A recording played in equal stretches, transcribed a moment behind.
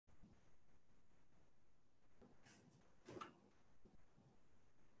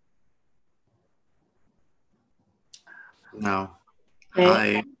Now, Hey,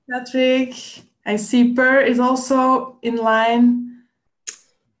 hi. Patrick. I see Per is also in line.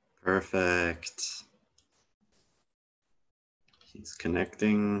 Perfect. He's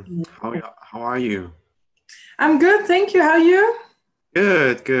connecting. How are you? I'm good, thank you. How are you?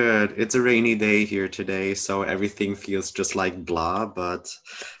 Good, good. It's a rainy day here today, so everything feels just like blah, but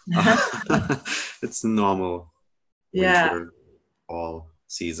it's normal Yeah, winter, fall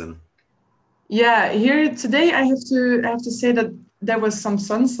season. yeah. Here today, I have to say that there was some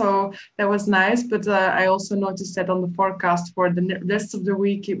sun, so that was nice. But I also noticed that on the forecast for the rest of the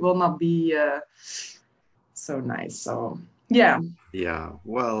week, it will not be so nice. So yeah, Yeah,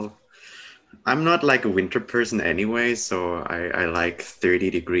 well, I'm not like a winter person anyway, so I like 30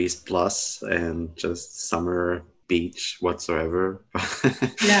 degrees plus and just summer beach whatsoever.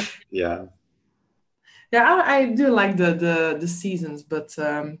 yeah, Yeah. yeah. I do like the seasons, but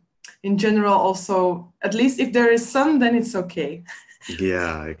in general, also at least if there is sun, then it's okay.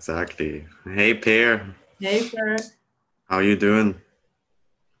 Yeah, exactly. Hey, Pear, Hey, Per. how you doing?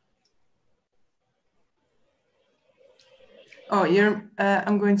 Oh, you're.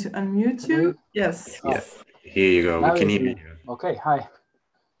 I'm going to unmute you. Me? Yes. Yeah, Oh, here you go. We now can you hear hear me. you. Okay, hi.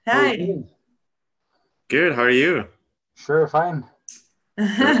 How are you Hi. doing? Good, how are you? Sure, fine.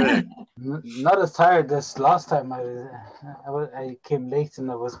 Perfect. Not as tired as last time. I came late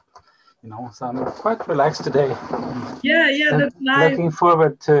and I was, so I'm quite relaxed today. Yeah, yeah, that's nice. Looking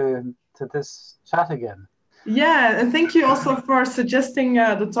forward to this chat again. Yeah, and thank you also for suggesting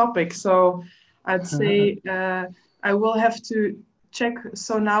the topic. So I'd say I will have to check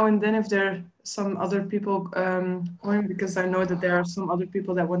so now and then if there are some other people going because I know that there are some other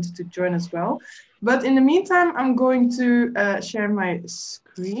people that wanted to join as well. But in the meantime, I'm going to share my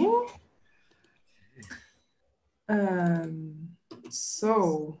screen.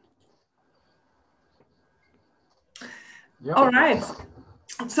 So, Yep. all right.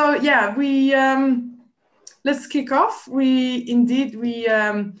 So yeah, we let's kick off. We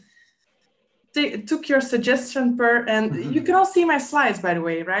took your suggestion Per, and you can all see my slides, by the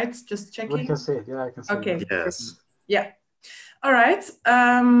way, right? Just We checking. can see it. Yeah, I can see Okay. it. Yes. Yeah. All right.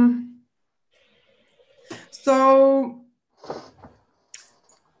 So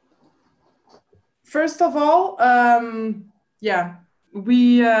first of all, yeah,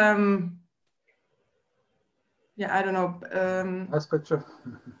 we yeah, I don't know. Nice picture.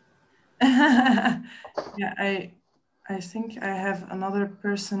 Yeah, I think I have another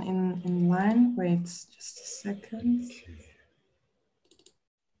person in line. Wait, just a second.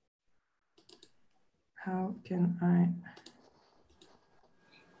 How can I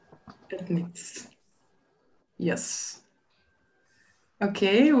admit? Yes.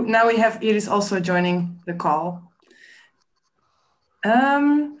 Okay, now we have Iris also joining the call.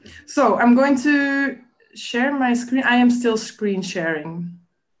 So I'm going to share my screen. I am still screen sharing.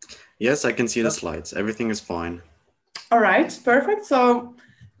 Yes, I can see the slides. Everything is fine. All right, perfect. So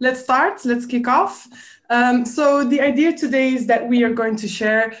let's start. Let's kick off. So the idea today is that we are going to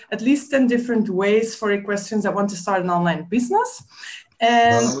share at least 10 different ways for equestrians that want to start an online business.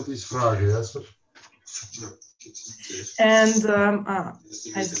 And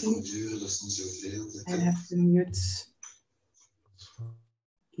I think I have to mute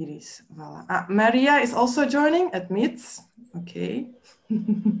Iris. Voilà. Maria is also joining. Admits. Okay.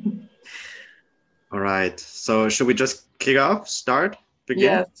 All right. So should we just kick off? Start? Begin?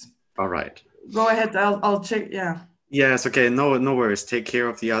 Yes. All right. Go ahead. I'll check. Yeah. Yes, okay, no worries. Take care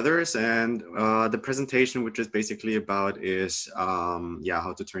of the others. And the presentation, which is basically about is, yeah,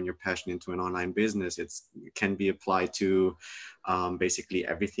 how to turn your passion into an online business. It can be applied to basically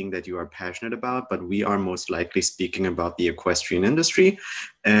everything that you are passionate about, but we are most likely speaking about the equestrian industry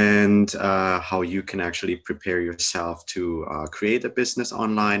and how you can actually prepare yourself to create a business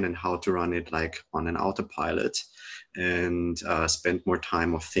online and how to run it like on an autopilot and spend more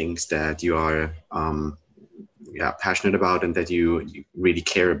time of things that you are passionate about and that you really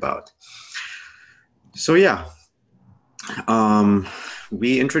care about. So yeah,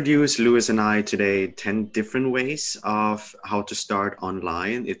 we introduced Lewis and I today 10 different ways of how to start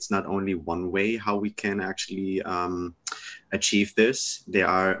online. It's not only one way how we can actually achieve this. There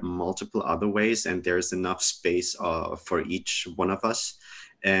are multiple other ways and there's enough space for each one of us.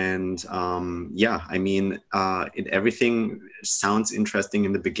 And yeah, I mean, everything sounds interesting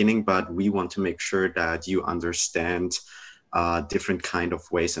in the beginning, but we want to make sure that you understand different kind of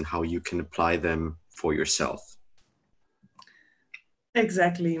ways and how you can apply them for yourself.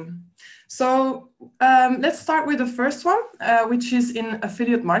 Exactly. So let's start with the first one, which is in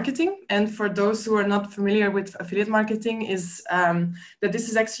affiliate marketing. And for those who are not familiar with affiliate marketing, is that this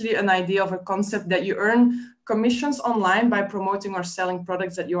is actually an idea of a concept that you earn commissions online by promoting or selling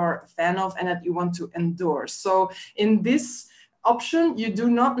products that you are a fan of and that you want to endorse. So in this option, you do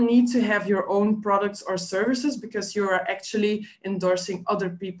not need to have your own products or services because you are actually endorsing other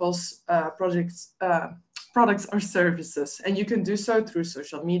people's products or services. And you can do so through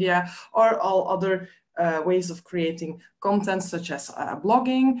social media or all other ways of creating content, such as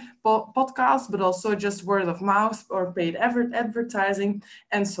blogging, podcasts, but also just word of mouth or paid advertising,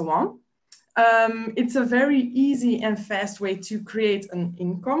 and so on. It's a very easy and fast way to create an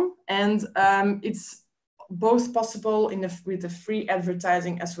income, and it's both possible with the free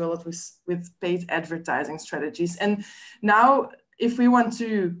advertising as well as with paid advertising strategies. And now, if we want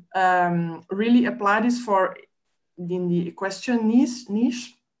to really apply this in the equestrian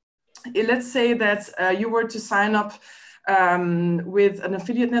niche, let's say that you were to sign up with an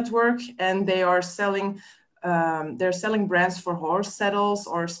affiliate network and they are selling they're selling brands for horse saddles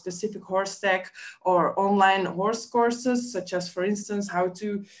or specific horse tech or online horse courses, such as, for instance, how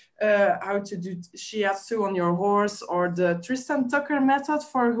to do shiatsu on your horse, or the Tristan Tucker method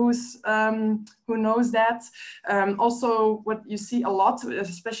for who knows that. Also, what you see a lot,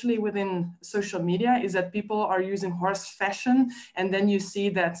 especially within social media, is that people are using horse fashion, and then you see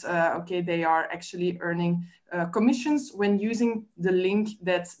that okay, they are actually earning commissions when using the link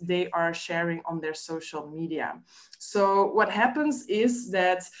that they are sharing on their social media. So what happens is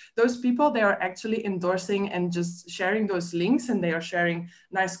that those people, they are actually endorsing and just sharing those links, and they are sharing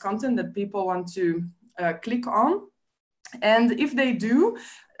nice content that people want to click on. And if they do,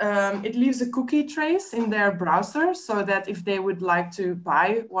 it leaves a cookie trace in their browser, so that if they would like to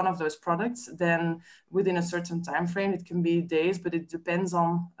buy one of those products, then within a certain time frame, it can be days, but it depends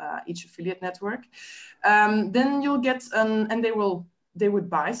on each affiliate network. Then you'll get and they would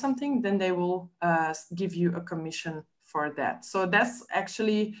buy something, then they will give you a commission for that. So that's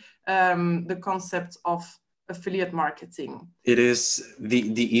actually the concept of affiliate marketing. It is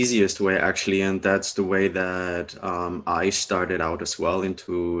the easiest way, actually, and that's the way that I started out as well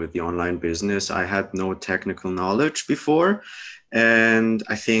into the online business. I had no technical knowledge before, and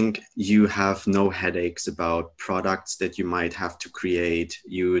I think you have no headaches about products that you might have to create.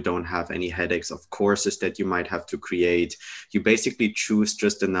 You don't have any headaches of courses that you might have to create. You basically choose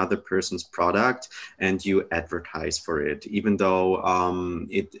just another person's product and you advertise for it, even though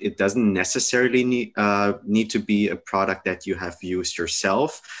it doesn't necessarily need to be a product that you have used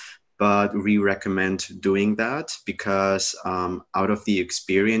yourself. But we recommend doing that because out of the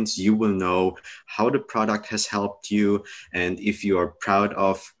experience, you will know how the product has helped you. And if you are proud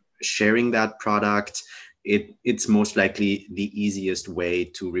of sharing that product, it's most likely the easiest way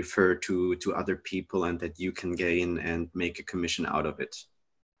to refer to other people, and that you can gain and make a commission out of it.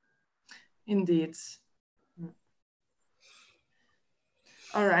 Indeed.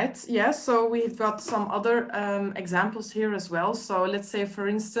 All right, yeah, so we've got some other examples here as well. So let's say, for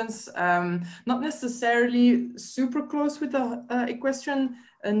instance, not necessarily super close with the equestrian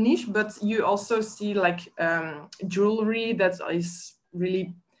niche, but you also see like jewelry that is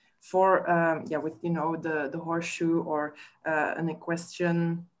really for, with, you know, the horseshoe or an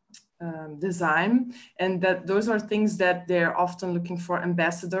equestrian design, and that those are things that they're often looking for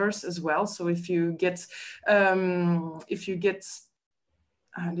ambassadors as well. So if you get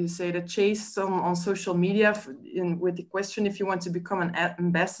how do you say, the chase on social media with the question, if you want to become an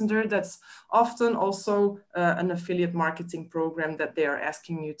ambassador, that's often also an affiliate marketing program that they are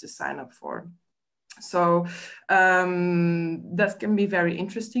asking you to sign up for. So that can be very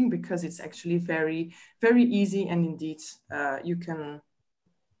interesting because it's actually very, very easy, and indeed you can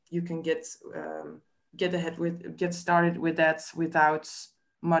get started with that without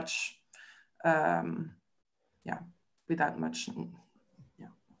much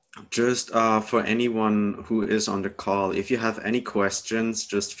Just for anyone who is on the call, if you have any questions,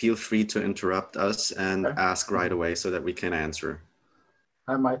 just feel free to interrupt us and ask right away so that we can answer.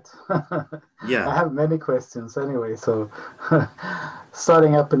 I might. Yeah. I have many questions anyway. So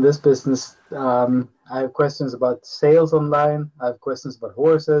starting up in this business, I have questions about sales online. I have questions about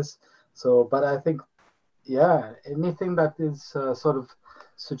horses. So, but I think, yeah, anything that is sort of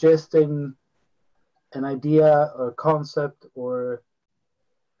suggesting an idea or concept or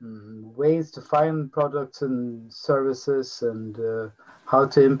ways to find products and services and how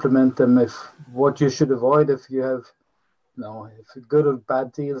to implement them, if what you should avoid if you have if good or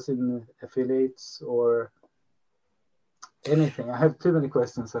bad deals in affiliates or anything. I have too many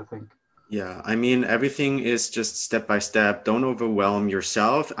questions, I think. Yeah, I mean, everything is just step by step. Don't overwhelm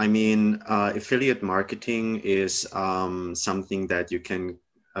yourself. I mean, affiliate marketing is something that you can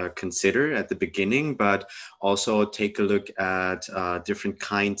consider at the beginning, but also take a look at different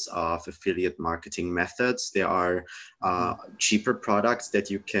kinds of affiliate marketing methods. There are cheaper products that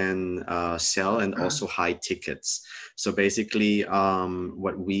you can sell and also high tickets. So basically,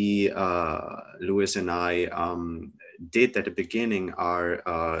 what we, Louis and I, did at the beginning are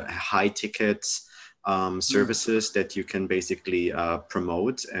high tickets services that you can basically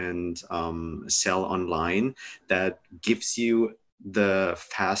promote and sell online that gives you the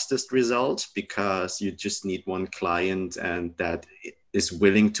fastest result because you just need one client and that is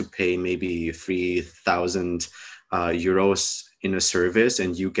willing to pay maybe 3,000 euros in a service,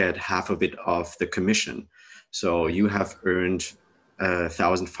 and you get half of it of the commission. So you have earned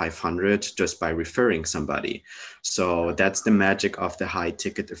 1,500 just by referring somebody. So that's the magic of the high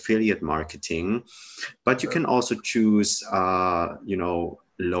ticket affiliate marketing. But you can also choose,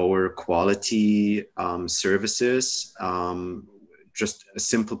 lower quality services, just a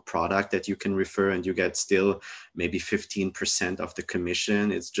simple product that you can refer and you get still maybe 15% of the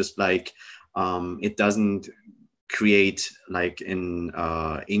commission. It's just like, it doesn't create like an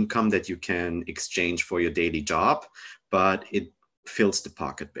income that you can exchange for your daily job, but it fills the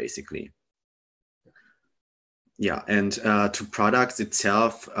pocket basically. Yeah, and to products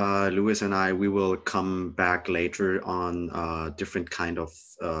itself, Louis and I, we will come back later on different kind of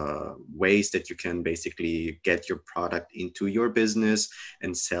ways that you can basically get your product into your business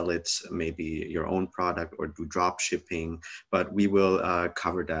and sell it, maybe your own product or do drop shipping, but we will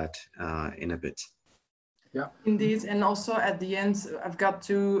cover that in a bit. Yeah, indeed. And also at the end, I've got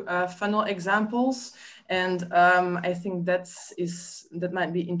two funnel examples, and I think that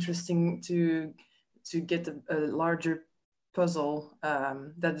might be interesting to get a larger puzzle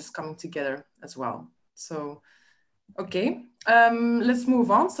that is coming together as well. So, okay, let's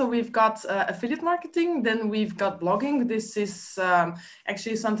move on. So we've got affiliate marketing, then we've got blogging. This is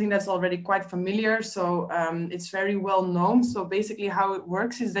actually something that's already quite familiar. So it's very well known. So basically how it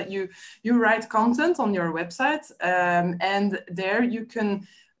works is that you write content on your website, and there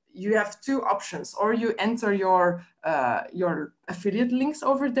you have two options: or you enter your affiliate links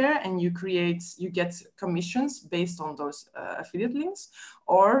over there and you get commissions based on those affiliate links.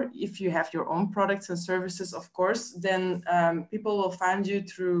 Or if you have your own products and services, of course, then people will find you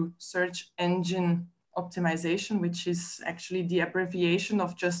through search engine optimization, which is actually the abbreviation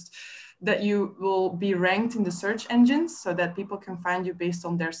of just that you will be ranked in the search engines so that people can find you based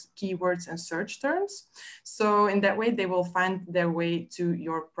on their keywords and search terms. So in that way, they will find their way to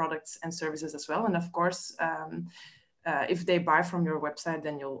your products and services as well. And of course, if they buy from your website,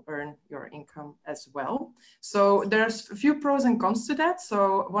 then you'll earn your income as well. So there's a few pros and cons to that.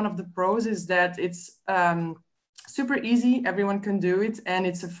 So one of the pros is that it's super easy, everyone can do it. And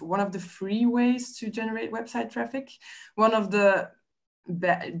it's one of the free ways to generate website traffic. One of the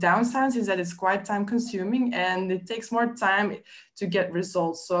downsides is that it's quite time consuming and it takes more time to get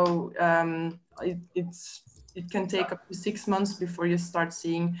results. So it can take up to 6 months before you start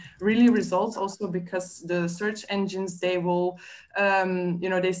seeing really results, also because the search engines, they will,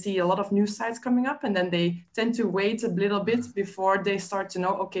 they see a lot of new sites coming up and then they tend to wait a little bit before they start to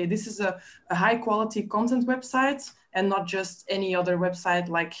know, okay, this is a high quality content website and not just any other website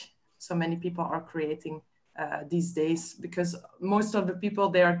like so many people are creating these days, because most of the people,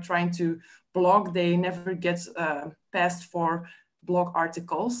 they are trying to blog, they never get passed for blog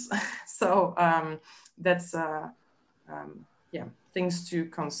articles. So that's things to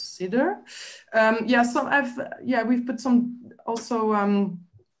consider. So we've put some also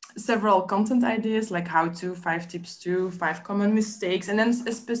several content ideas like how to, 5 tips to, 5 common mistakes, and then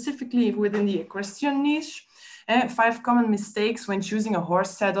specifically within the equestrian niche. 5 common mistakes when choosing a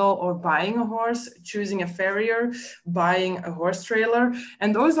horse saddle or buying a horse, choosing a farrier, buying a horse trailer.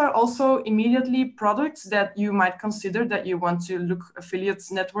 And those are also immediately products that you might consider that you want to look affiliates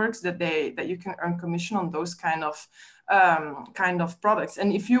networks that you can earn commission on those kind of products.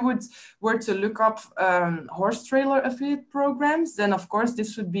 And if you were to look up horse trailer affiliate programs, then of course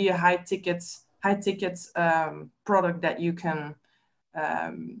this would be a high ticket product that you can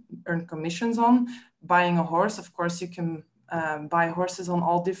earn commissions on. Buying a horse, of course, you can buy horses on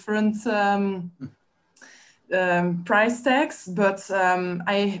all different price tags, but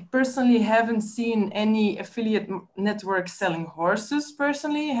I personally haven't seen any affiliate network selling horses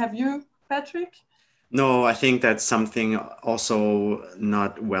personally. Have you, Patrick? No, I think that's something also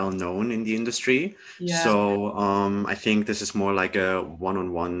not well known in the industry. Yeah. So I think this is more like a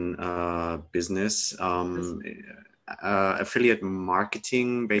one-on-one business. affiliate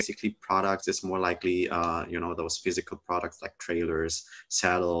marketing, basically products, is more likely, those physical products like trailers,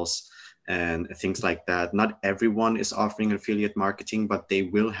 saddles, and things like that. Not everyone is offering affiliate marketing, but they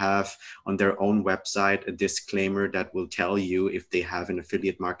will have on their own website a disclaimer that will tell you if they have an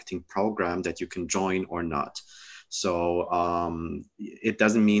affiliate marketing program that you can join or not. So it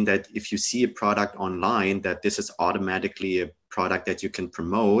doesn't mean that if you see a product online that this is automatically a product that you can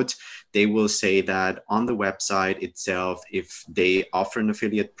promote. They will say that on the website itself, if they offer an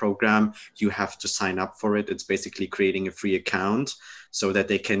affiliate program, you have to sign up for it. It's basically creating a free account so that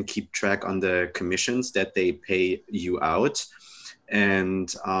they can keep track on the commissions that they pay you out.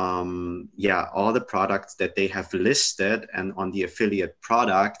 And all the products that they have listed and on the affiliate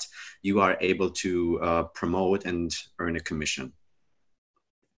product, you are able to promote and earn a commission.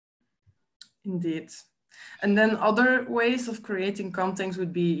 Indeed. And then other ways of creating content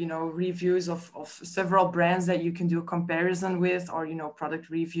would be, reviews of several brands that you can do a comparison with, or, product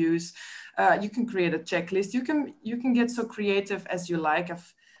reviews. You can create a checklist. You can get so creative as you like.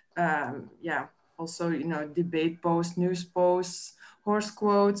 Also, debate posts, news posts, horse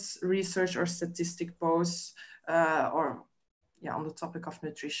quotes, research or statistic posts, on the topic of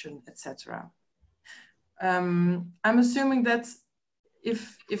nutrition, etc. I'm assuming that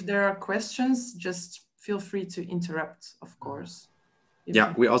if there are questions, just feel free to interrupt, of course.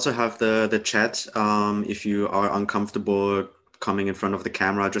 We also have the chat. If you are uncomfortable coming in front of the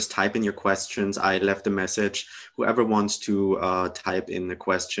camera, just type in your questions. I left a message. Whoever wants to type in the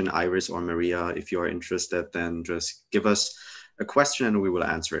question, Iris or Maria, if you are interested, then just give us a question and we will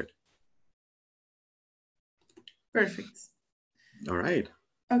answer it. Perfect. All right.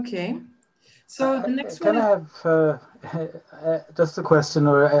 Okay. So the next one. Can I have just a question,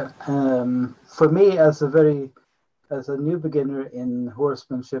 or for me as a new beginner in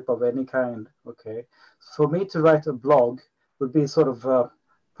horsemanship of any kind, okay, for me to write a blog would be sort of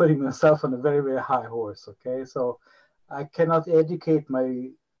putting myself on a very, very high horse, okay? So I cannot educate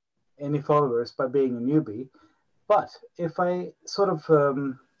any followers by being a newbie. But if I sort of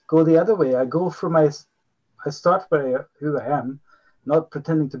go the other way, I start by who I am, not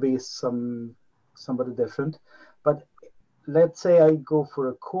pretending to be somebody different, but let's say I go for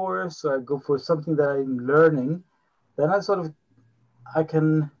a course or I go for something that I'm learning, then I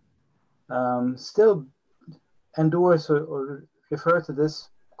can still endorse or refer to this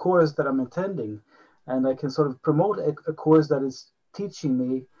course that I'm attending, and I can sort of promote a course that is teaching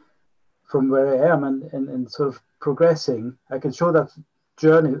me from where I am and sort of progressing. I can show that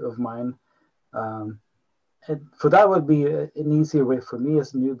journey of mine. And for that would be an easier way for me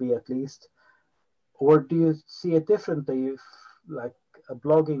as a newbie, at least. Or do you see it differently? If, like, a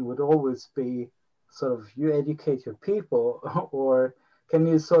blogging would always be sort of you educate your people, or can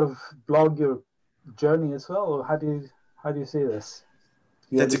you sort of blog your journey as well? Or how do you see this?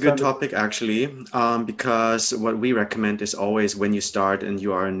 That's a good topic, actually, because what we recommend is always when you start and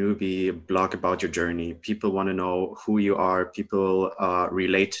you are a newbie, blog about your journey. People want to know who you are. People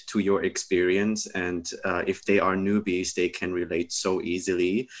relate to your experience. And if they are newbies, they can relate so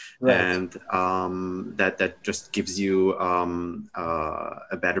easily. Right. And that just gives you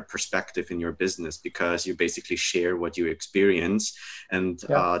a better perspective in your business, because you basically share what you experience. And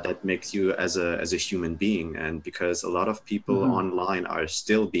that makes you as a human being. And because a lot of people online are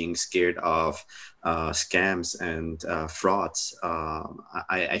still being scared of scams and frauds,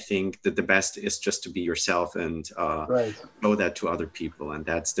 I think that the best is just to be yourself and show that to other people. And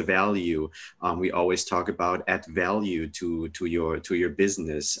that's the value. We always talk about add value to your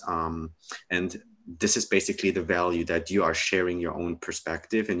business. And this is basically the value, that you are sharing your own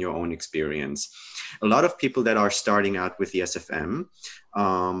perspective and your own experience. A lot of people that are starting out with the SFM,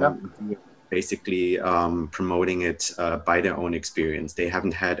 basically promoting it by their own experience. They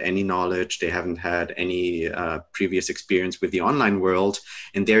haven't had any knowledge. They haven't had any previous experience with the online world,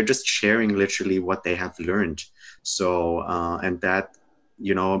 and they're just sharing literally what they have learned. So, and that,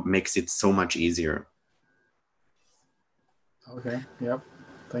 makes it so much easier. Okay. Yep.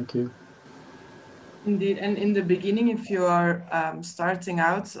 Thank you. Indeed. And in the beginning, if you are starting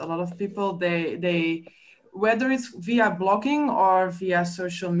out, a lot of people, they whether it's via blogging or via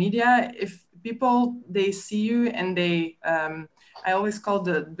social media, if people, they see you and they, I always call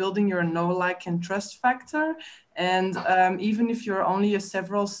the building your know, like, and trust factor. And even if you're only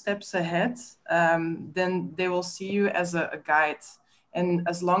several steps ahead, then they will see you as a guide. And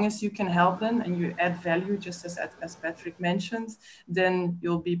as long as you can help them and you add value, just as Patrick mentioned, then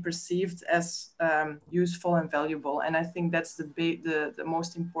you'll be perceived as useful and valuable. And I think that's the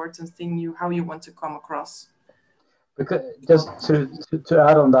most important thing, how you want to come across. Because just to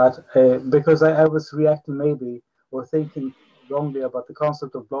add on that, because I was reacting maybe or thinking wrongly about the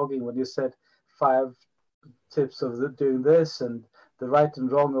concept of blogging when you said 5 tips of doing this and the right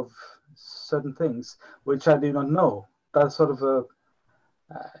and wrong of certain things, which I do not know. That's sort of a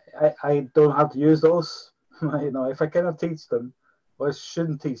I don't know how to use those. If I cannot teach them, or I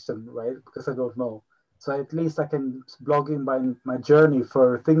shouldn't teach them, right? Because I don't know. So at least I can blog in my journey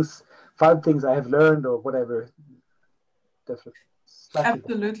for things, 5 things I have learned or whatever. Definitely.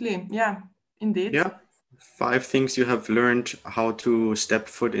 Absolutely. Yeah, indeed. Yeah. 5 things you have learned how to step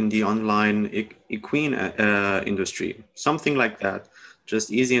foot in the online equine industry. Something like that.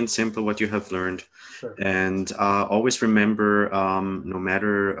 Just easy and simple what you have learned. Sure. And always remember, no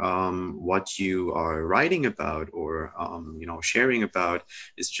matter what you are writing about or sharing about,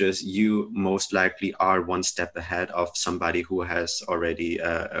 it's just you most likely are one step ahead of somebody who has already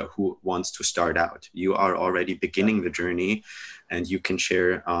who wants to start out. You are already beginning the journey, and you can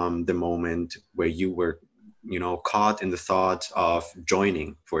share the moment where you were caught in the thought of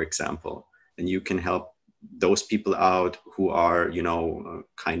joining, for example, and you can help those people out who are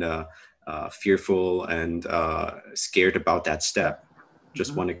kind of fearful and scared about that step.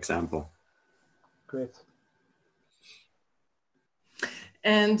 Just one example. Great.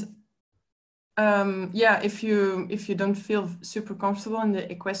 And if you don't feel super comfortable in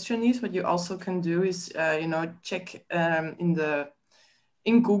the equestrian niche, what you also can do is check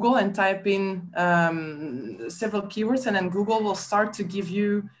in Google and type in several keywords, and then Google will start to give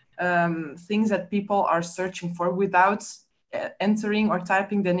you things that people are searching for without entering or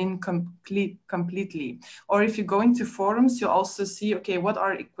typing them in completely. Or if you go into forums, you also see, okay, what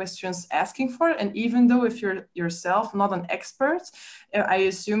are equestrians asking for? And even though if you're yourself not an expert, I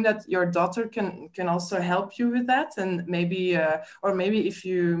assume that your daughter can also help you with that. And maybe, or maybe if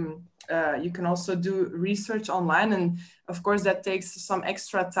you can also do research online, and of course that takes some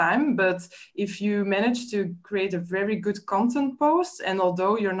extra time, but if you manage to create a very good content post, and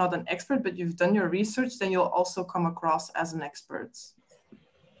although you're not an expert but you've done your research, then you'll also come across as an expert.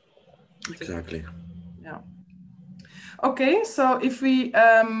 Exactly. Yeah. Okay, so if we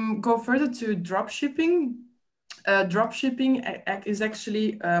go further to drop shipping, is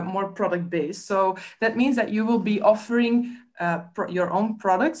actually more product based. So that means that you will be offering your own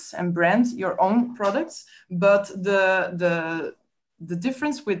products and brand your own products, but the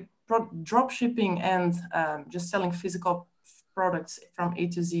difference with drop shipping and just selling physical products from A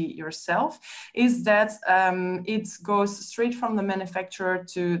to Z yourself is that it goes straight from the manufacturer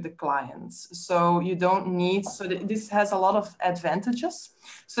to the clients. So you don't need, this has a lot of advantages,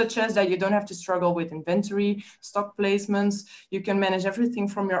 such as that you don't have to struggle with inventory, stock placements. You can manage everything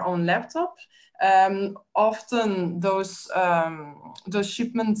from your own laptop. Often those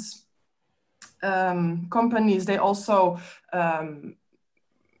shipments companies, they also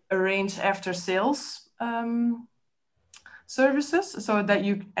arrange after sales services, so that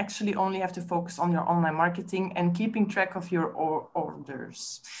you actually only have to focus on your online marketing and keeping track of your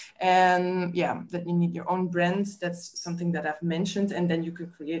orders. And yeah, that you need your own brand. That's something that I've mentioned. And then you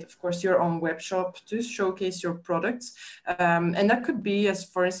could create, of course, your own web shop to showcase your products. And that could be, as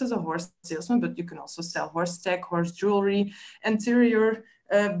for instance, a horse salesman, but you can also sell horse tech, horse jewelry, interior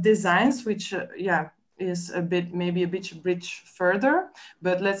designs, which is maybe a bit bridge further.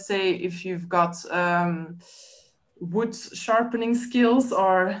 But let's say if you've got wood sharpening skills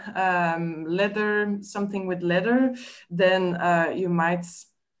or something with leather, then you might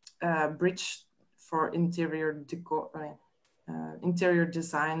bridge for interior decor, interior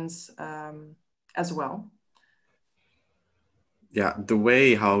designs as well. Yeah, the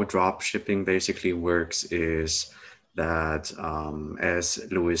way how drop shipping basically works is that, as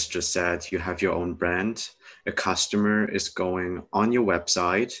Louis just said, you have your own brand. A customer is going on your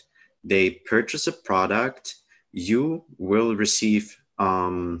website, they purchase a product, you will receive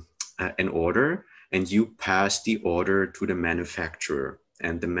an order, and you pass the order to the manufacturer,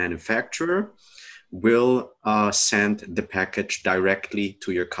 and the manufacturer will send the package directly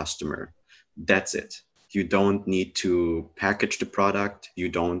to your customer. That's it. You don't need to package the product. You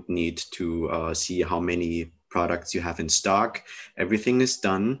don't need to see how many products you have in stock. Everything is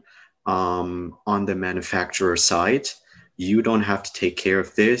done on the manufacturer side. You don't have to take care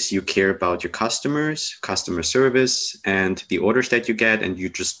of this. You care about your customers, customer service, and the orders that you get, and you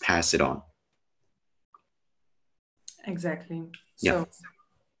just pass it on. Exactly. Yeah. So,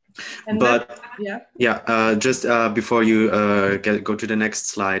 and just before you go to the next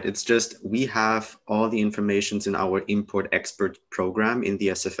slide, it's just we have all the informations in our import expert program in the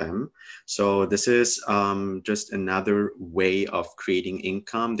SFM. So this is just another way of creating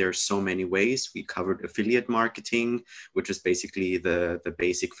income. There's so many ways. We covered affiliate marketing, which is basically the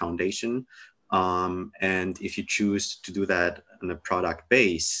basic foundation. And if you choose to do that on a product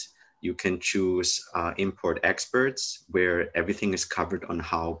base, you can choose import experts, where everything is covered on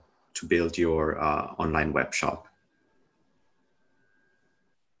how to build your online web shop.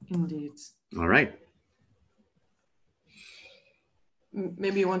 Indeed. All right.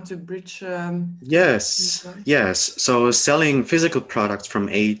 Maybe you want to bridge. Yes. So selling physical products from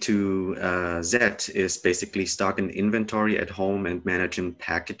A to Z is basically stock and inventory at home and managing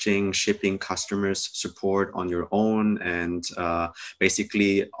packaging, shipping, customers support on your own, and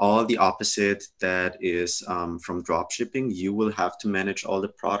basically all the opposite that is from drop shipping. You will have to manage all the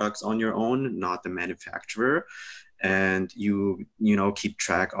products on your own, not the manufacturer, and you keep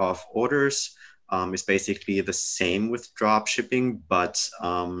track of orders. It's basically the same with drop shipping, but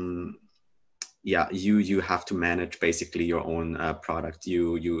yeah, you have to manage basically your own product.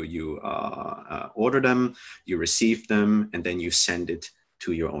 You order them, you receive them, and then you send it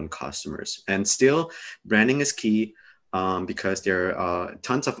to your own customers. And still, branding is key, because there are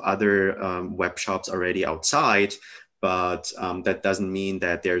tons of other web shops already outside. But that doesn't mean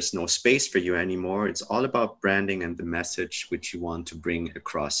that there's no space for you anymore. It's all about branding and the message which you want to bring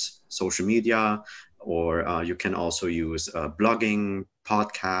across social media, or you can also use blogging,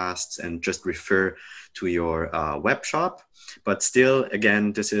 podcasts, and just refer to your web shop. But still,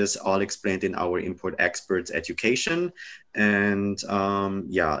 again, this is all explained in our Import Experts education. And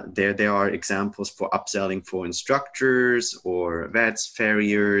yeah, there are examples for upselling for instructors or vets,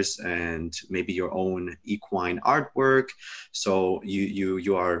 farriers, and maybe your own equine artwork. So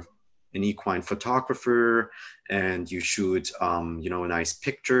you are an equine photographer and you shoot nice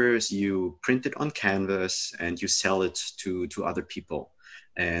pictures, you print it on canvas and you sell it to other people.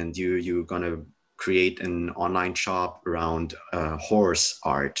 And you're gonna create an online shop around horse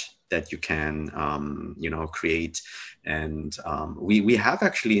art that you can create. And we have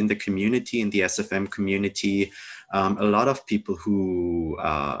actually in the community, in the SFM community, a lot of people who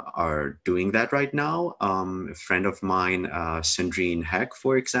are doing that right now. A friend of mine, Sandrine Heck,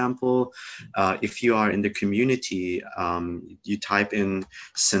 for example, if you are in the community, you type in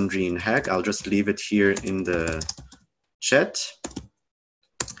Sandrine Heck. I'll just leave it here in the chat.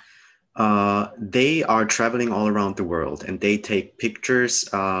 They are traveling all around the world and they take pictures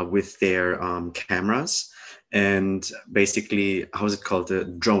with their cameras. And basically, how's it called? The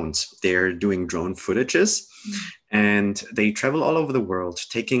drones. They're doing drone footages. And they travel all over the world,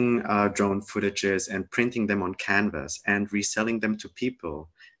 taking drone footages and printing them on canvas and reselling them to people.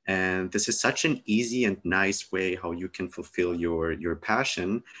 And this is such an easy and nice way how you can fulfill your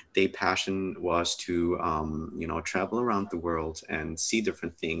passion. Their passion was to travel around the world and see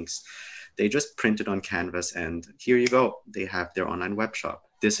different things. They just print it on canvas and here you go. They have their online web shop.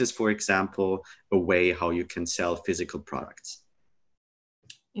 This is, for example, a way how you can sell physical products.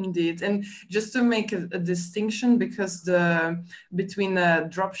 Indeed, and just to make a distinction, because between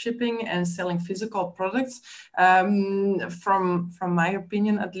drop shipping and selling physical products, from my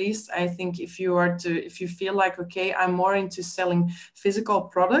opinion at least, I think if you feel like, okay, I'm more into selling physical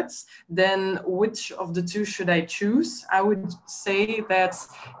products, then which of the two should I choose? I would say that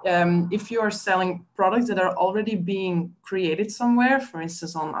if you are selling products that are already being created somewhere, for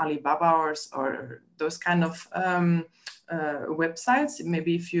instance on Alibaba or those kind of websites,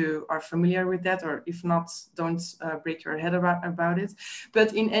 maybe if you are familiar with that, or if not, don't break your head about it.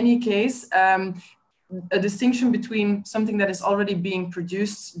 But in any case, a distinction between something that is already being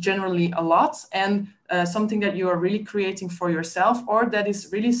produced generally a lot and something that you are really creating for yourself, or that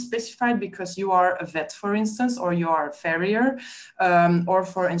is really specified because you are a vet, for instance, or you are a farrier, or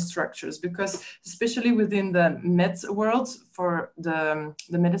for instructors. Because especially within the med world, for the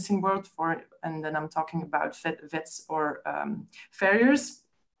medicine world, and then I'm talking about vets or farriers,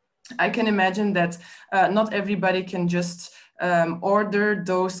 I can imagine that not everybody can just order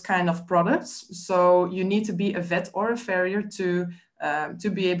those kind of products. So you need to be a vet or a farrier to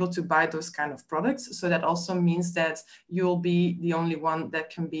be able to buy those kind of products. So that also means that you'll be the only one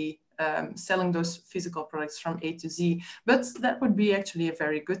that can be selling those physical products from A to Z. But that would be actually a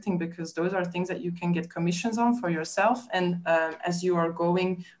very good thing, because those are things that you can get commissions on for yourself. And as you are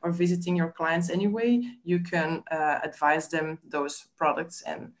going or visiting your clients anyway, you can advise them those products.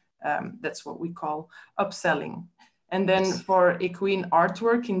 And that's what we call upselling. And then for equine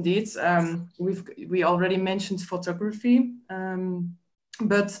artwork, indeed, we already mentioned photography,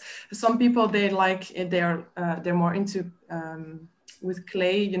 but some people they're more into with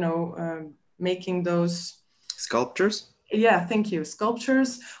clay, making those sculptures. Yeah, thank you.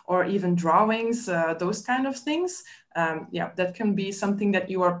 Sculptures or even drawings, those kind of things. yeah, that can be something that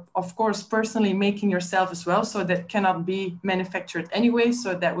you are, of course, personally making yourself as well. So that cannot be manufactured anyway.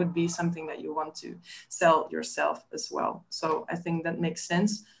 So that would be something that you want to sell yourself as well. So I think that makes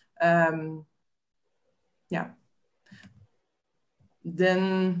sense. Yeah.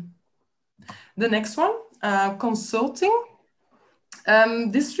 Then the next one, consulting.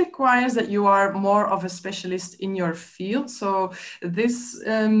 This requires that you are more of a specialist in your field. So this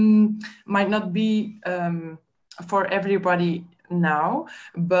might not be for everybody now,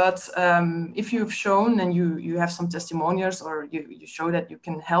 but if you've shown and you have some testimonials, or you show that you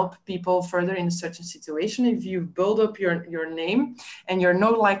can help people further in a certain situation, if you build up your name and your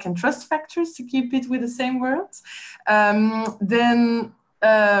know, like, and trust factors, to keep it with the same words, then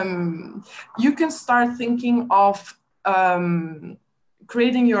you can start thinking of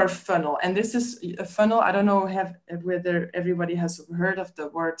creating your funnel. And this is a funnel. I don't know whether everybody has heard of the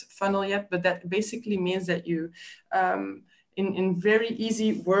word funnel yet, but that basically means that you, in very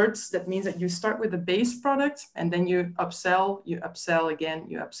easy words, that means that you start with a base product and then you upsell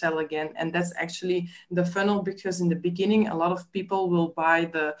again. And that's actually the funnel, because in the beginning, a lot of people will buy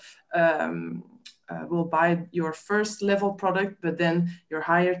your first level product, but then your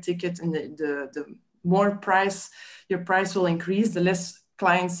higher ticket and the more your price will increase, the less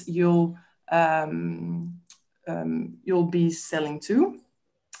clients you'll be selling to.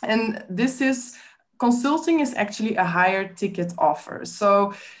 And consulting is actually a higher ticket offer.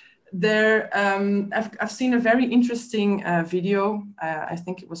 So there, I've seen a very interesting video. I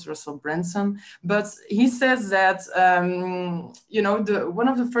think it was Russell Branson, but he says that one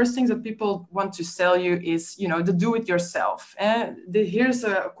of the first things that people want to sell you is the do-it-yourself. Here's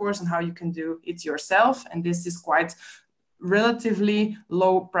a course on how you can do it yourself, and this is quite relatively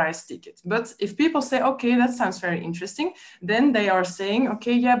low price ticket. But if people say, okay, that sounds very interesting, then they are saying,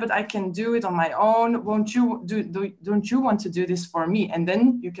 okay, yeah, but I can do it on my own. Don't you want to do this for me? And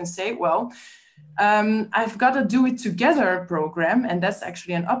then you can say, well, I've got a do it together program, and that's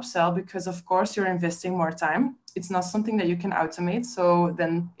actually an upsell, because of course you're investing more time. It's not something that you can automate, so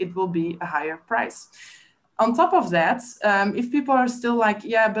then it will be a higher price. On top of that, if people are still like,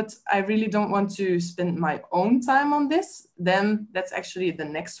 yeah, but I really don't want to spend my own time on this, then that's actually the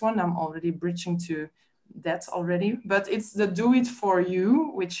next one. I'm already bridging to that already, but it's the do it for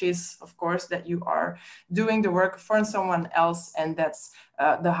you, which is, of course, that you are doing the work for someone else, and that's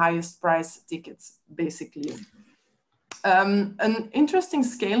the highest price tickets, basically. An interesting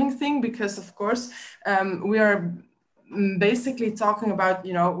scaling thing, because of course we are basically talking about,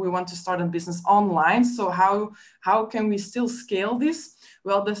 we want to start a business online. So how can we still scale this?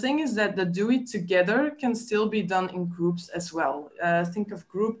 Well, the thing is that the do it together can still be done in groups as well. Think of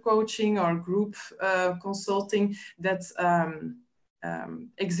group coaching or group consulting that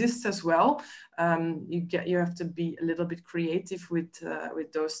exists as well. You have to be a little bit creative with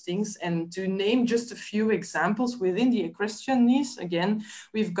those things. And to name just a few examples within the equestrian niche, again,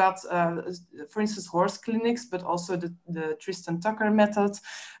 we've got, for instance, horse clinics, but also the Tristan Tucker method.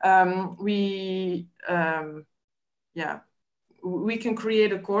 We can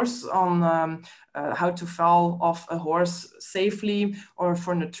create a course on how to fall off a horse safely, or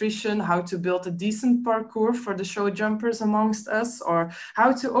for nutrition, how to build a decent parkour for the show jumpers amongst us, or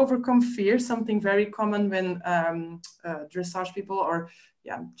how to overcome fear, something very common when dressage people, or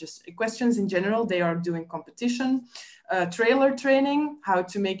just equestrians in general, they are doing competition. Trailer training, how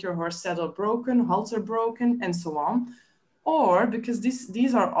to make your horse saddle broken, halter broken, and so on. Or, because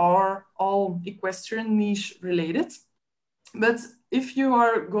these are all equestrian niche related. But if you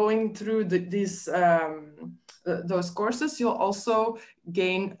are going through those courses, you'll also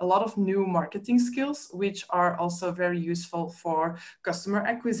gain a lot of new marketing skills, which are also very useful for customer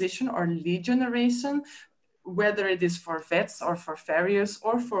acquisition or lead generation, whether it is for vets or for farriers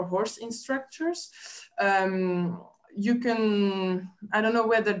or for horse instructors. You can, I don't know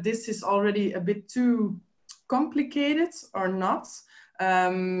whether this is already a bit too complicated or not.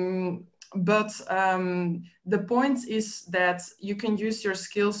 But the point is that you can use your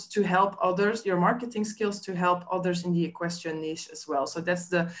skills to help others, your marketing skills to help others in the equestrian niche as well. So that's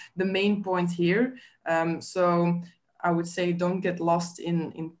the main point here. So I would say don't get lost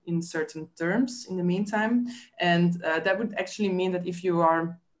in certain terms in the meantime. And that would actually mean that if you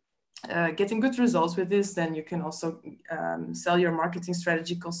are getting good results with this, then you can also sell your marketing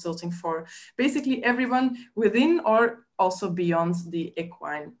strategy consulting for basically everyone within or also beyond the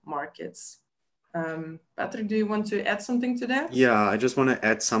equine markets. Patrick, do you want to add something to that? Yeah, I just want to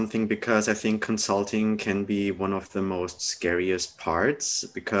add something because I think consulting can be one of the most scariest parts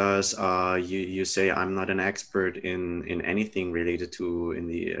because you say I'm not an expert in anything related to in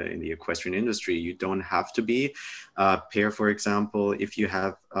the equestrian industry. You don't have to be. Pair, for example, if you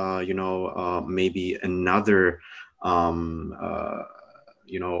have maybe another um,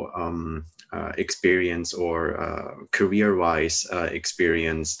 uh, experience or career-wise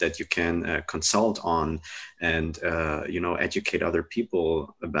experience that you can consult on and educate other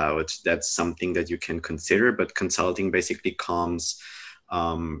people about, that's something that you can consider. But consulting basically comes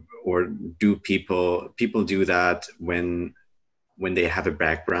or do people do that when they have a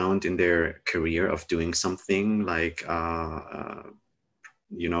background in their career of doing something like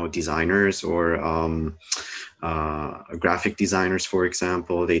designers or graphic designers, for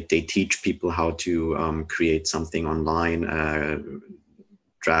example. They teach people how to create something online,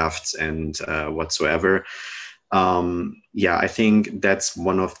 drafts and whatsoever. Yeah, I think that's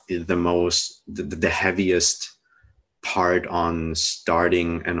one of the heaviest part on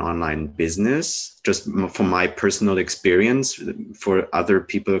starting an online business. Just from my personal experience, for other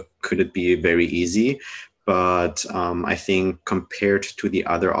people could it be very easy, but I think compared to the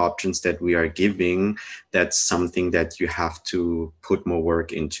other options that we are giving, that's something that you have to put more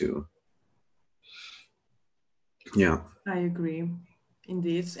work into. Yeah, I agree,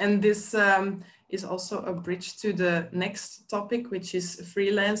 indeed. And this is also a bridge to the next topic, which is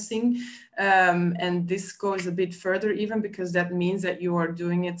freelancing. And this goes a bit further even, because that means that you are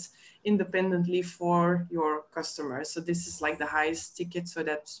doing it independently for your customers. So this is like the highest ticket. So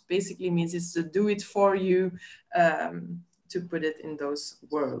that basically means it's to do it for you, to put it in those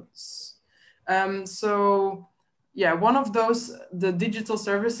words. So yeah, one of those, the digital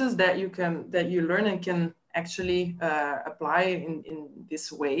services that you learn and can actually apply in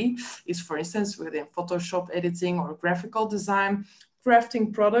this way is, for instance, within Photoshop editing or graphical design,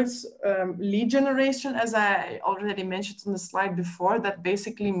 crafting products, lead generation, as I already mentioned on the slide before. That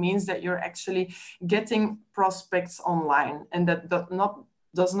basically means that you're actually getting prospects online, and that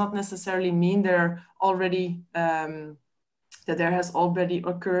does not necessarily mean they're already that there has already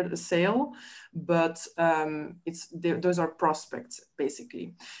occurred a sale, but those are prospects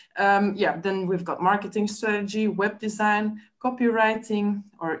basically. Yeah, then we've got marketing strategy, web design, copywriting,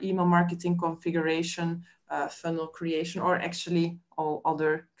 or email marketing configuration, funnel creation, or actually all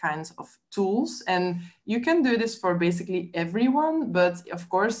other kinds of tools. And you can do this for basically everyone, but of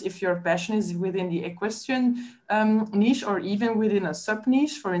course, if your passion is within the equestrian niche, or even within a sub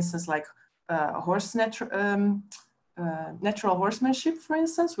niche, for instance, like natural horsemanship, for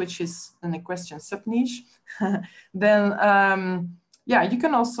instance, which is an equestrian sub-niche, then yeah, you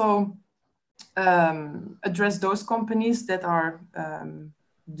can also address those companies that are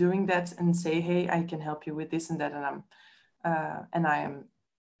doing that and say, hey, I can help you with this and that, and I am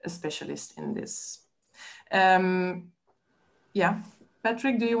a specialist in this. Yeah,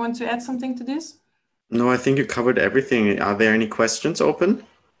 Patrick, do you want to add something to this? No, I think you covered everything. Are there any questions open?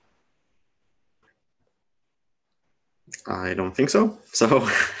 I don't think so. So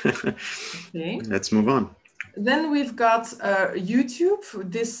okay. Let's move on. Then we've got YouTube.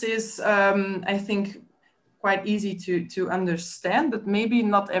 This is, I think, quite easy to understand, but maybe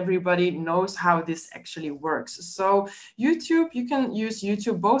not everybody knows how this actually works. So YouTube, you can use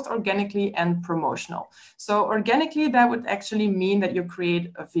YouTube both organically and promotional. So organically, that would actually mean that you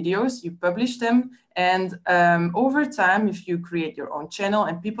create videos, you publish them, and over time, if you create your own channel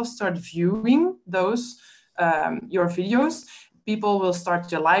and people start viewing those your videos, people will start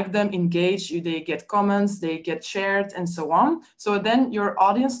to like them, engage, they get comments, they get shared, and so on. So then your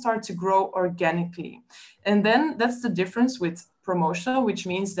audience starts to grow organically. And then that's the difference with promotional, which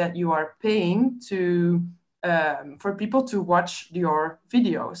means that you are paying for people to watch your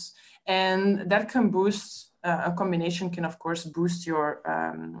videos. And that can boost, a combination can of course boost your,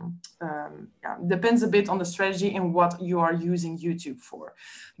 depends a bit on the strategy and what you are using YouTube for.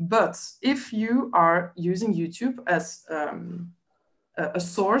 But if you are using YouTube as a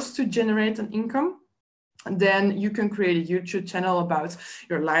source to generate an income, then you can create a YouTube channel about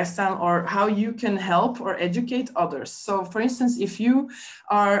your lifestyle or how you can help or educate others. So for instance, if you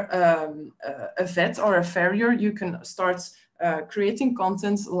are a vet or a farrier, you can start creating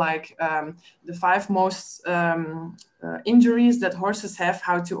content like the 5 most injuries that horses have,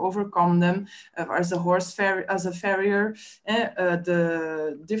 how to overcome them as a farrier,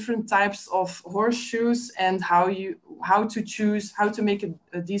 the different types of horseshoes and how to choose, how to make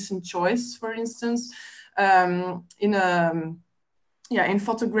a decent choice, for instance. In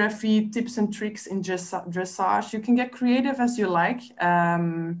photography, tips and tricks in dressage. You can get creative as you like.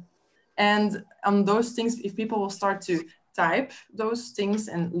 And on those things, if people will start to type those things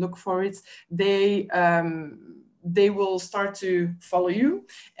and look for it, they will start to follow you.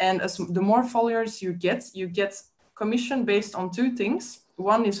 And as the more followers you get commission based on two things.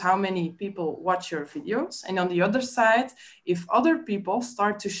 One is how many people watch your videos. And on the other side, if other people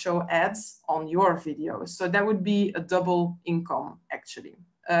start to show ads on your videos. So that would be a double income, actually.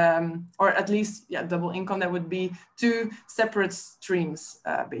 Or at least, yeah, double income. That would be two separate streams,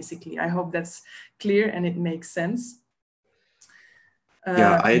 basically. I hope that's clear and it makes sense.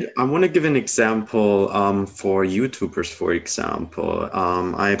 Yeah, I want to give an example for YouTubers, for example.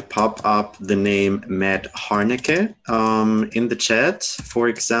 I pop up the name Matt Harnecke in the chat. For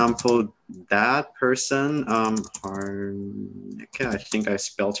example, that person, Harnecke, I think I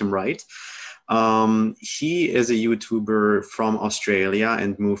spelled him right. He is a YouTuber from Australia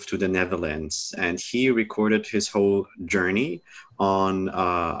and moved to the Netherlands, and he recorded his whole journey on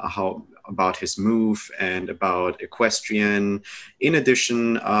about his move and about Equestrian. In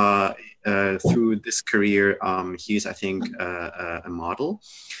addition, through this career, he's, I think, a model,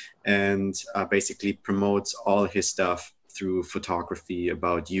 and basically promotes all his stuff through photography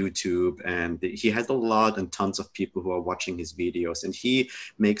about YouTube. And he has a lot and tons of people who are watching his videos, and he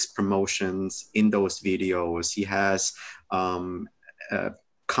makes promotions in those videos. He has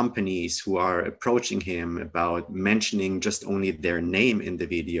companies who are approaching him about mentioning just only their name in the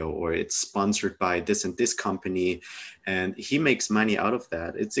video, or it's sponsored by this and this company, and he makes money out of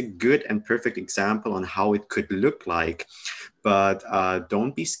that. It's a good and perfect example on how it could look like. But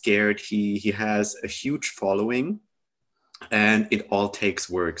don't be scared. He has a huge following, and it all takes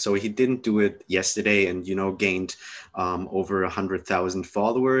work. So he didn't do it yesterday and, you know, gained over 100,000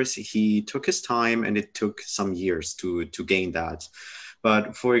 followers. He took his time, and it took some years to gain that.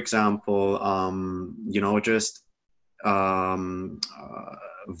 But for example, you know, just vlog,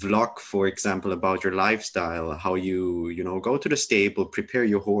 for example, about your lifestyle, how you know, go to the stable, prepare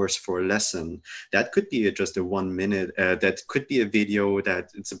your horse for a lesson. That could be just a 1 minute, that could be a video that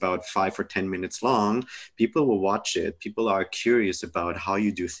it's about 5 or 10 minutes long. People will watch it. People are curious about how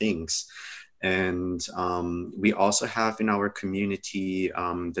you do things. And we also have in our community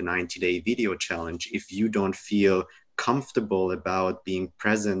the 90-day video challenge. If you don't feel comfortable about being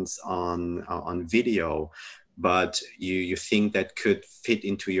present on video, but you think that could fit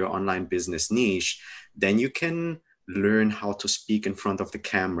into your online business niche, then you can learn how to speak in front of the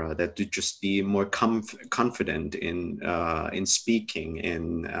camera, that to just be more confident in speaking,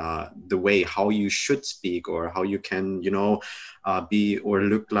 in the way how you should speak, or how you can, you know, be or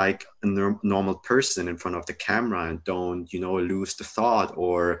look like a normal person in front of the camera, and don't, you know, lose the thought,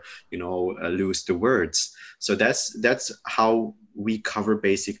 or, you know, lose the words. So that's how we cover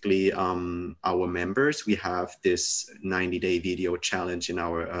basically our members. We have this 90-day video challenge in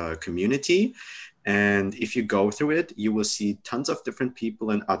our community. And if you go through it, you will see tons of different people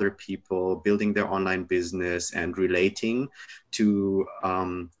and other people building their online business and relating to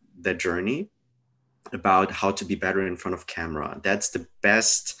the journey about how to be better in front of camera. That's the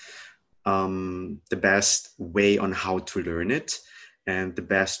best way on how to learn it, and the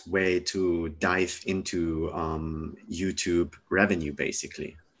best way to dive into YouTube revenue,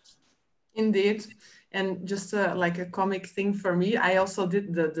 basically. Indeed. And just like a comic thing for me, I also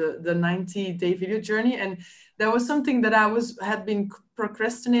did the 90-day video journey, and that was something that I had been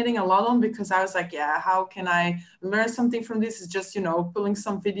procrastinating a lot on, because I was like, yeah, how can I learn something from this? It's just, you know, pulling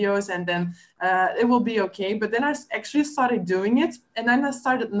some videos and then it will be okay. But then I actually started doing it, and then I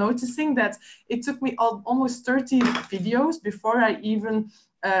started noticing that it took me almost 30 videos before I even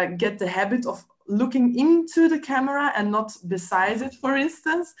get the habit of looking into the camera and not beside it, for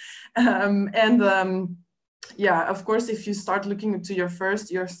instance. Yeah, of course, if you start looking into your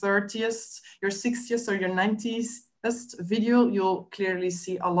first, your 30th, your 60th, or your 90th video, you'll clearly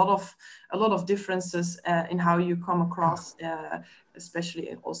see a lot of differences in how you come across,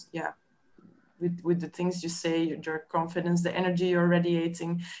 especially also, yeah, with the things you say, your confidence, the energy you're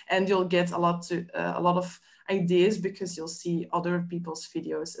radiating, and you'll get a lot of ideas, because you'll see other people's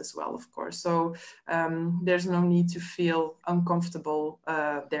videos as well, of course. So there's no need to feel uncomfortable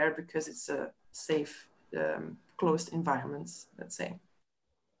there, because it's a safe, closed environment, let's say.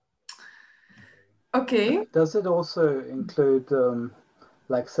 Okay. Does it also include,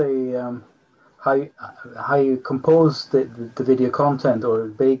 like, say, how you compose the video content, or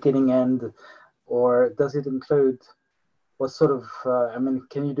beginning, end, or does it include what sort of, I mean,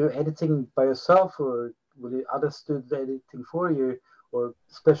 can you do editing by yourself, or will others do the editing for you, or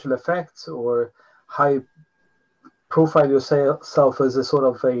special effects, or how you profile yourself as a sort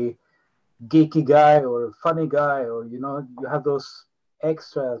of a geeky guy or funny guy, or, you know, you have those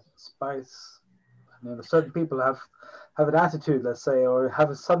extra spice. I mean, certain people have an attitude, let's say, or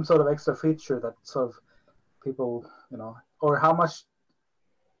have some sort of extra feature that sort of people, or how much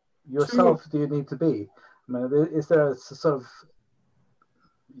True. yourself do you need to be? I mean, is there a sort of,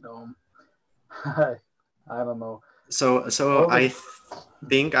 you know, I don't know. So All I the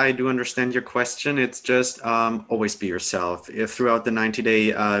think I do understand your question. It's just always be yourself. If throughout the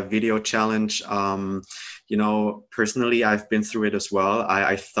 90-day video challenge, personally, I've been through it as well.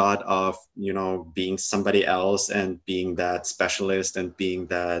 I thought of, being somebody else and being that specialist and being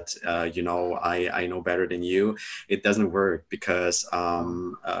that, I know better than you. It doesn't work because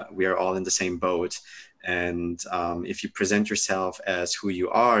we are all in the same boat. And if you present yourself as who you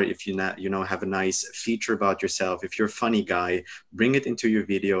are, if you have a nice feature about yourself, if you're a funny guy, bring it into your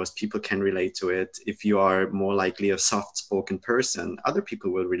videos. People can relate to it. If you are more likely a soft-spoken person, other people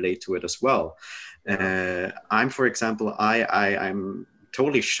will relate to it as well. I'm, for example, I'm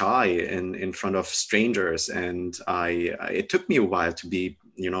totally shy in front of strangers, and it took me a while to be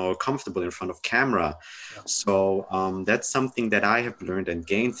comfortable in front of camera. So that's something that I have learned and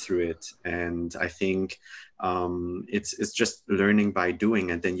gained through it. And I think it's just learning by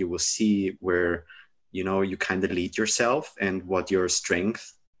doing, and then you will see where you kind of lead yourself and what your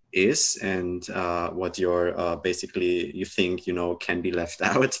strength is, and what your basically you think can be left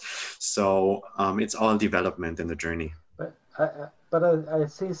out. So it's all development in the journey. But I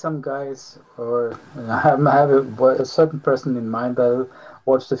see some guys, or I have a certain person in mind that I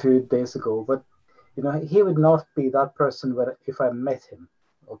watched a few days ago, but he would not be that person if I met him.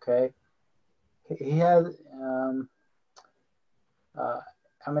 Okay, he had,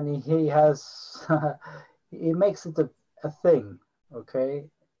 I mean, he has, he makes it a thing. Okay,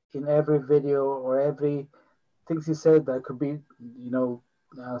 in every video or every things he said, that could be,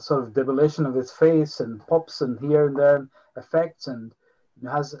 sort of demolition of his face and pops and here and there effects, and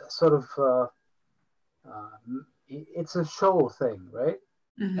has sort of it's a show thing, right?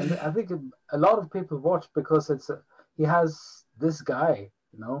 Mm-hmm. And I think a lot of people watch because he has this guy,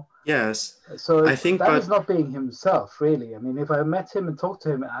 Yes, so I think, that but is not being himself, really. I mean, if I met him and talked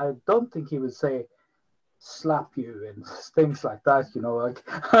to him, I don't think he would say slap you and things like that, like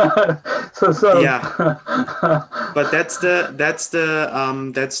so sort of. Yeah. But that's the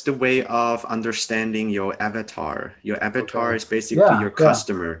way of understanding your avatar. Your avatar is basically your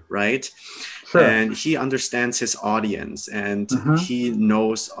customer, right? Sure. And he understands his audience, and he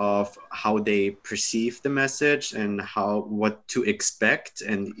knows of how they perceive the message and what to expect.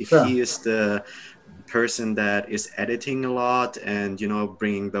 And if he is the person that is editing a lot and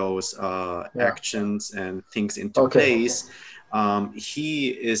bringing those actions and things into place, he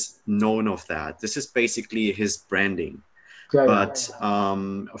is known of that. This is basically his branding. But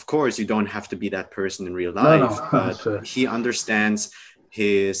of course you don't have to be that person in real life. But he understands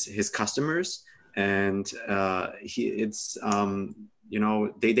his customers, and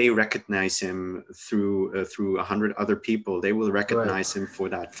they recognize him through 100 other people. They will recognize him for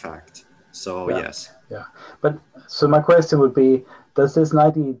that fact. So yes. Yeah. But so my question would be, does this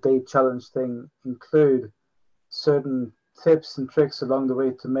 90-day challenge thing include certain tips and tricks along the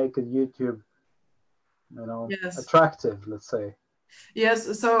way to make a YouTube, attractive, let's say?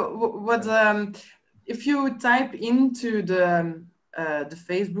 Yes. So what if you type into the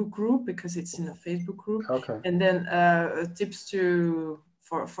Facebook group, because it's in a Facebook group, and then tips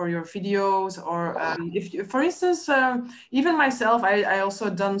for your videos, or if you, for instance, even myself, I also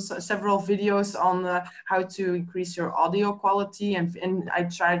done several videos on how to increase your audio quality, and I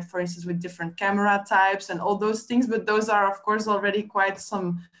tried, for instance, with different camera types and all those things, but those are of course already quite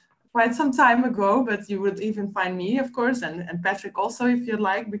some time ago. But you would even find me, of course, and Patrick also, if you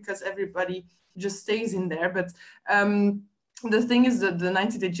like, because everybody just stays in there. But the thing is that the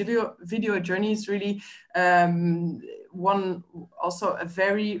 90-day video journey is really also a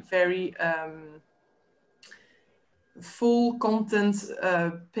very, very full content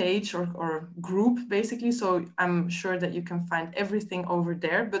page or group, basically. So I'm sure that you can find everything over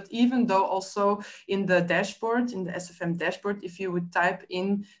there. But even though also in the dashboard, in the SFM dashboard, if you would type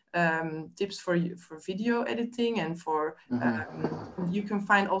in tips for video editing and for you can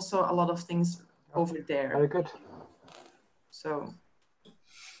find also a lot of things over there. Very good. So,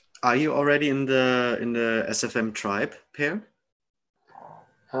 are you already in the SFM tribe, Per?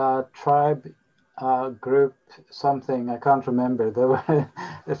 Tribe, group, something, I can't remember.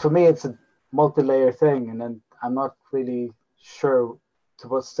 For me, it's a multi-layer thing, and then I'm not really sure to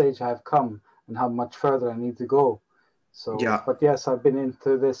what stage I have come and how much further I need to go. So, but yes, I've been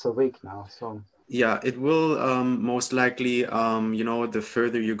into this a week now. So Yeah, it will most likely, you know, the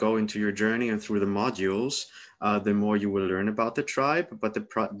further you go into your journey and through the modules, the more you will learn about the tribe. But the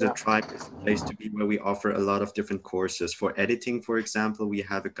Yeah. tribe is a place to be where we offer a lot of different courses. For editing, for example, we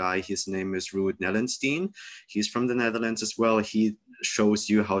have a guy, his name is Ruud Nellenstein. He's from the Netherlands as well. He shows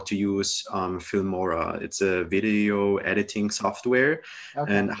you how to use Filmora. It's a video editing software,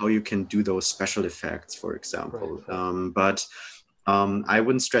 Okay. and how you can do those special effects, for Right. example. Right. But I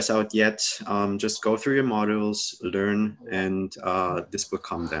wouldn't stress out yet. Just go through your modules, learn, Yeah. and this will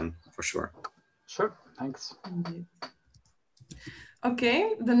come then for sure. Sure. Thanks. Indeed.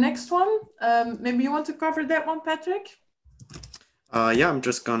 Okay, the next one. Maybe you want to cover that one, Patrick? Yeah, I'm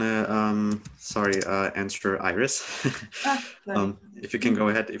just gonna, answer Iris. If you can go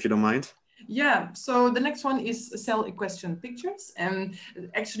ahead, if you don't mind. Yeah, so the next one is sell equestrian pictures. And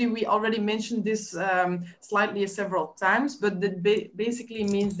actually, we already mentioned this slightly several times, but that basically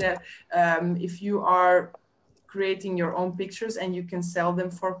means that if you are creating your own pictures and you can sell them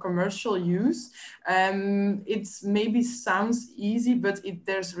for commercial use, it's maybe sounds easy, but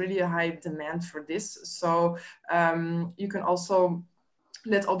there's really a high demand for this. So you can also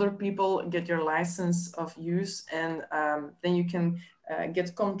let other people get your license of use, and then you can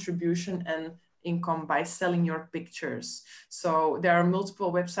get contribution and income by selling your pictures. So there are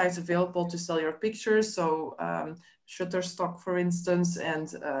multiple websites available to sell your pictures. So Shutterstock, for instance, and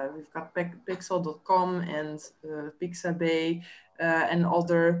we've got pixel.com and Pixabay and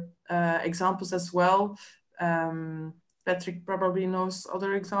other examples as well. Patrick probably knows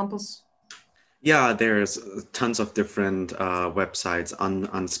other examples. Yeah, there's tons of different websites,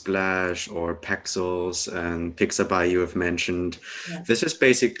 Unsplash or Pexels and Pixabay you have mentioned. Yeah. This is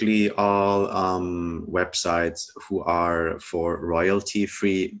basically all websites who are for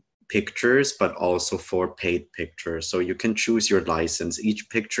royalty-free pictures, but also for paid pictures. So you can choose your license. Each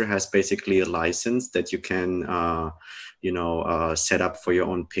picture has basically a license that you can set up for your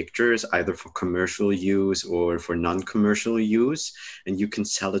own pictures, either for commercial use or for non-commercial use, and you can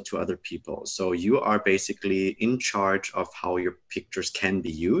sell it to other people. So you are basically in charge of how your pictures can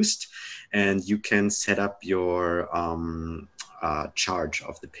be used, and you can set up your charge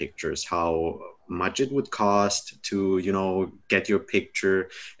of the pictures, how much it would cost to, get your picture,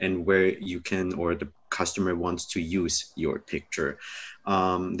 and where you can, or the customer wants to use your picture.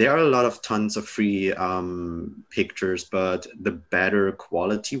 There are a lot of tons of free pictures, but the better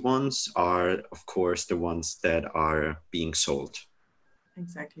quality ones are, of course, the ones that are being sold.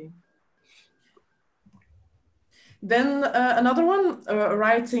 Exactly. Then another one,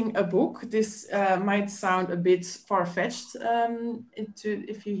 writing a book. This might sound a bit far-fetched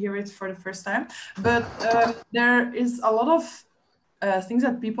if you hear it for the first time, but there is a lot of things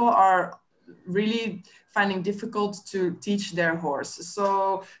that people are really finding difficult to teach their horse.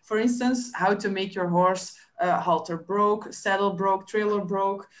 So, for instance, how to make your horse halter broke, saddle broke, trailer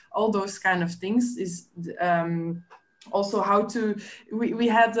broke, all those kind of things is also how to, we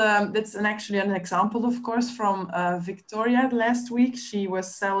had, that's actually an example, of course, from Victoria last week. She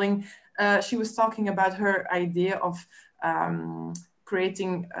was selling, she was talking about her idea of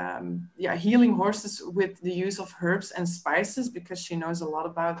creating healing horses with the use of herbs and spices, because she knows a lot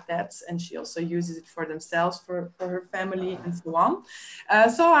about that, and she also uses it for themselves, for her family, and so on.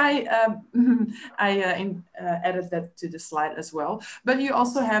 So I added that to the slide as well. But you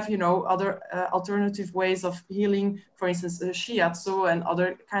also have, other alternative ways of healing, for instance, shiatsu and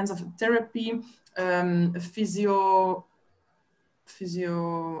other kinds of therapy, physio.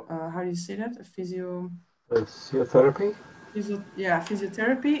 How do you say that? Physiotherapy.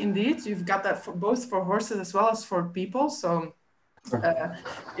 Physiotherapy, indeed. You've got that for both for horses as well as for people. So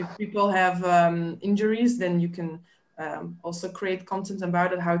if people have injuries, then you can also create content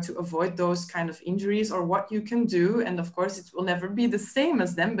about it, how to avoid those kind of injuries or what you can do. And of course, it will never be the same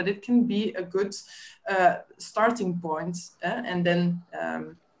as them, but it can be a good starting point. And then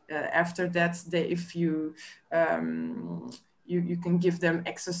after that, if you can give them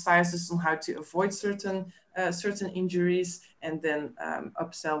exercises on how to avoid certain injuries, and then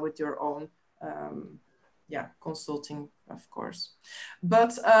upsell with your own consulting, of course.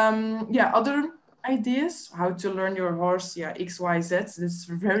 But other ideas, how to learn your horse, XYZ, it's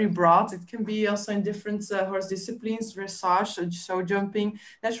very broad. It can be also in different horse disciplines, dressage, show jumping,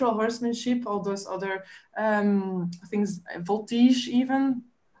 natural horsemanship, all those other things, voltige even.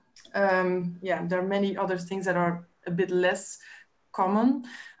 There are many other things that are a bit less common.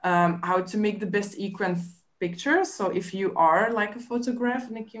 How to make the best equine picture. So if you are like a photographer,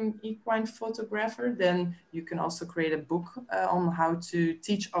 an equine photographer, then you can also create a book on how to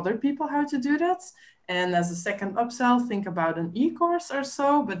teach other people how to do that. And as a second upsell, think about an e-course or so,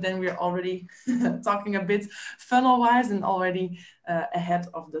 but then we're already talking a bit funnel-wise and already ahead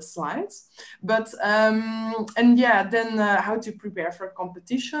of the slides. But, and yeah, then how to prepare for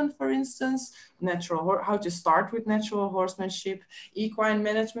competition, for instance, how to start with natural horsemanship, equine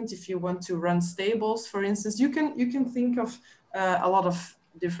management, if you want to run stables, for instance, you can think of a lot of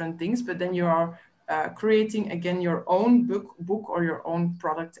different things, but then you are creating again your own book or your own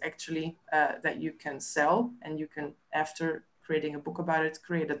product actually that you can sell, and you can, after creating a book about it,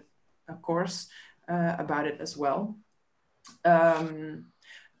 create a course about it as well.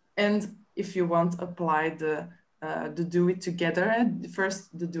 And if you want, apply the do it together,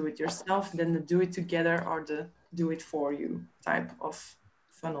 first the do it yourself, then the do it together or the do it for you type of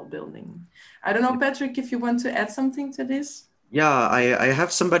funnel building. I don't know, Patrick, if you want to add something to this. Yeah, I have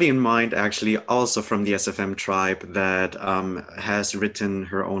somebody in mind actually, also from the SFM tribe, that has written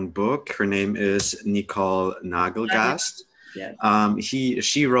her own book. Her name is Nicole Nagelgast. Yes.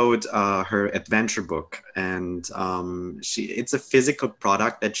 She wrote her adventure book, and it's a physical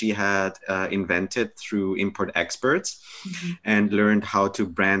product that she had invented through import experts, and learned how to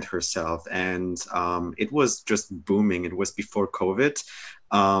brand herself. And it was just booming. It was before COVID.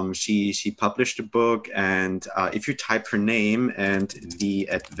 She published a book, and if you type her name and the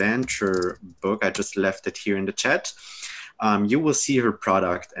adventure book, I just left it here in the chat, you will see her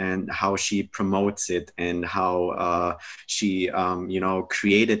product and how she promotes it and how she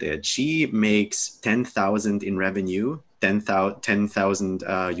created it. She makes 10,000 in revenue, 10,000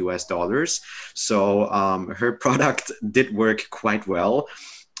 US dollars. So her product did work quite well.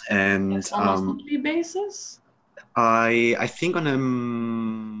 And on a monthly basis? I think on a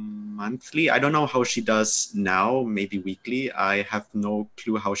monthly. I don't know how she does now, maybe weekly. I have no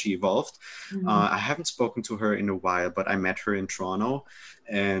clue how she evolved. I haven't spoken to her in a while, but I met her in Toronto,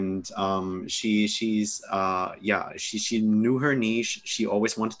 and she knew her niche. She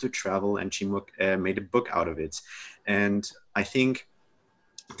always wanted to travel, and she made a book out of it. And I think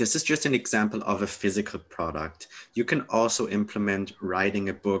this is just an example of a physical product. You can also implement writing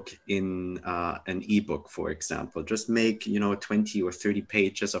a book in an ebook, for example. Just make 20 or 30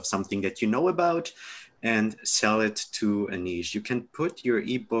 pages of something that you know about and sell it to a niche. You can put your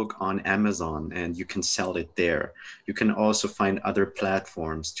ebook on Amazon and you can sell it there. You can also find other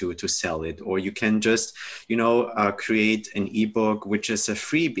platforms to sell it, or you can just create an ebook which is a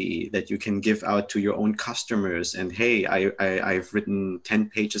freebie that you can give out to your own customers. And hey, I've written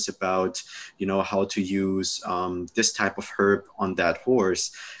 10 pages about how to use this type of herb on that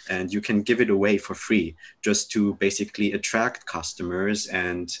horse, and you can give it away for free, just to basically attract customers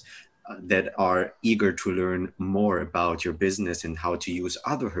and that are eager to learn more about your business and how to use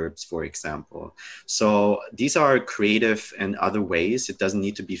other herbs, for example. So these are creative and other ways. It doesn't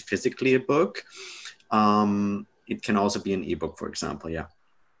need to be physically a book. It can also be an ebook, for example. Yeah.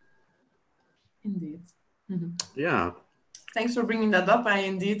 Indeed. Yeah. Thanks for bringing that up.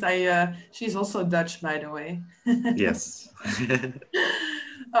 She's also Dutch, by the way. Yes.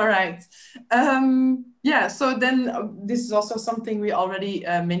 All right. Yeah, so then this is also something we already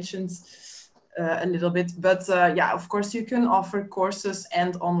mentioned a little bit, but yeah, of course, you can offer courses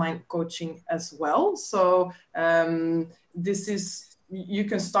and online coaching as well. So you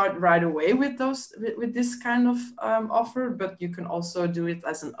can start right away with this kind of offer, but you can also do it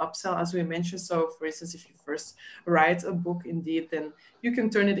as an upsell, as we mentioned. So for instance, if you first write a book, indeed, then you can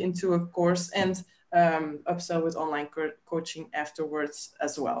turn it into a course and upsell with online coaching afterwards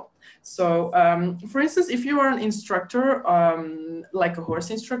as well. So for instance, if you are an instructor, like a horse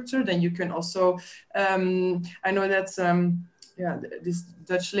instructor, then you can also, I know that yeah, this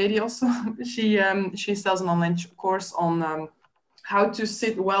Dutch lady also, she sells an online course on how to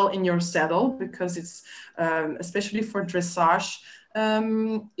sit well in your saddle, because it's especially for dressage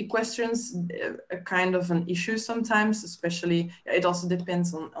equestrians a kind of an issue sometimes, especially it also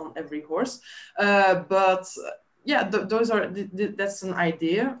depends on every horse, but yeah, that's an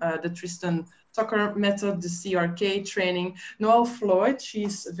idea. The Tristan Tucker method, the CRK training. Noelle Floyd,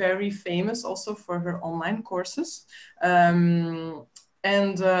 she's very famous also for her online courses, and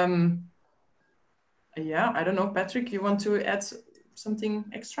yeah, I don't know, Patrick, you want to add something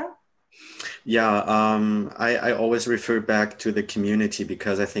extra? Yeah, I always refer back to the community,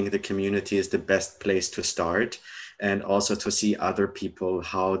 because I think the community is the best place to start, and also to see other people,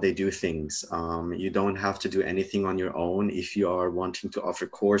 how they do things. You don't have to do anything on your own if you are wanting to offer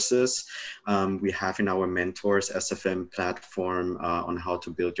courses. We have in our Mentors SFM platform on how to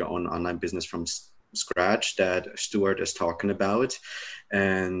build your own online business from scratch that Stuart is talking about.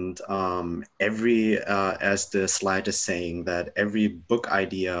 And as the slide is saying, that every book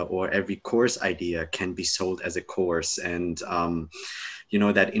idea or every course idea can be sold as a course. And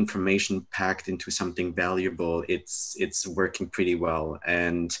that information packed into something valuable, it's working pretty well.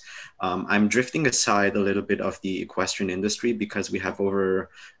 And I'm drifting aside a little bit of the equestrian industry, because we have over,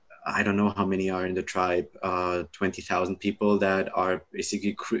 I don't know how many are in the tribe, 20,000 people that are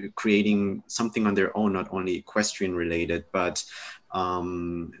basically creating something on their own, not only equestrian related, but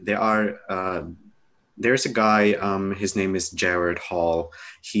there's a guy, his name is Jared Hall.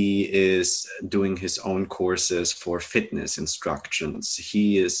 He is doing his own courses for fitness instructions.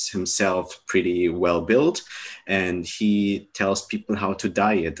 He is himself pretty well built, and he tells people how to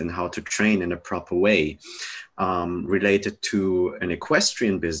diet and how to train in a proper way. Related to an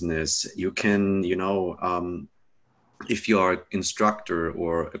equestrian business, you can, if you are an instructor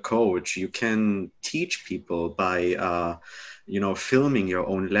or a coach, you can teach people by filming your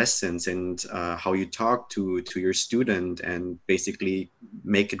own lessons and how you talk to your student, and basically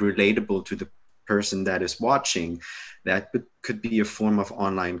make it relatable to the person that is watching. That could be a form of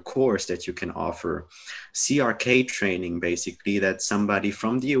online course that you can offer. CRK training, basically, that somebody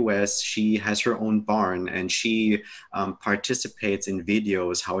from the US, she has her own barn, and she participates in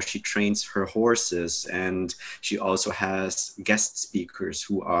videos how she trains her horses, and she also has guest speakers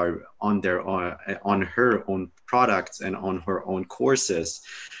who are on her own products and on her own courses,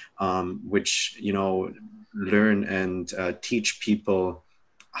 which learn and teach people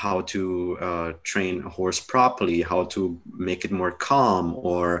how to train a horse properly, how to make it more calm,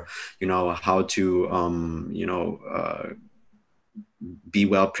 or how to be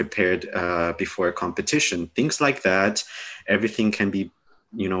well prepared before a competition, things like that. Everything can be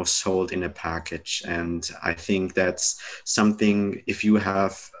sold in a package. And I think that's something, if you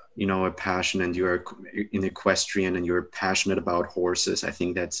have a passion and you're in equestrian and you're passionate about horses, I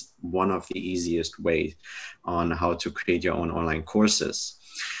think that's one of the easiest ways on how to create your own online courses.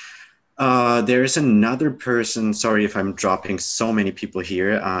 There is another person, sorry if I'm dropping so many people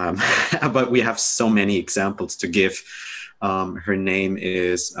here, but we have so many examples to give. Her name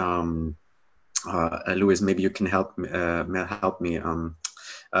is Louis, maybe you can help me.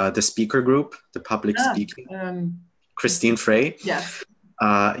 The speaker group, the public speaking, Christine Frey. Yes.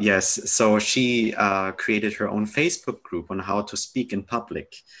 Yes, so she created her own Facebook group on how to speak in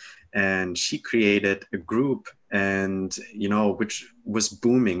public. And she created a group, and which was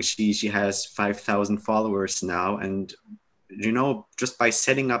booming. She has 5,000 followers now, and just by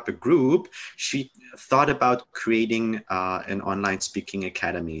setting up a group, she thought about creating an online speaking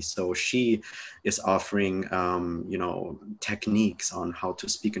academy. So she is offering techniques on how to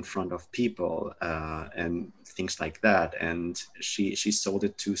speak in front of people and things like that. And she sold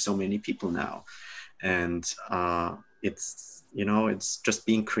it to so many people now, and it's just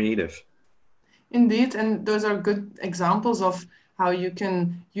being creative. Indeed, and those are good examples of how you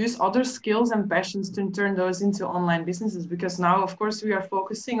can use other skills and passions to turn those into online businesses. Because now, of course, we are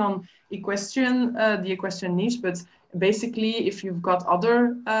focusing on equestrian, the equestrian niche, but basically, if you've got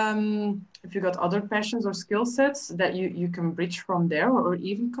other passions or skill sets that you can bridge from there, or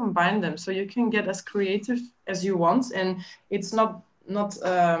even combine them, so you can get as creative as you want, and it's not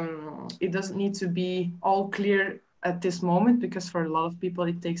it doesn't need to be all clear at this moment, because for a lot of people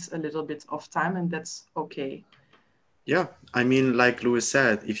it takes a little bit of time, and that's okay. Yeah, I mean, like Louis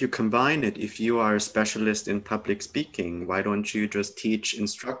said, if you combine it, if you are a specialist in public speaking, why don't you just teach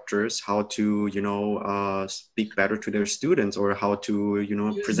instructors how to, speak better to their students, or how to,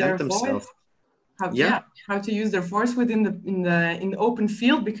 present themselves? How to use their voice within the open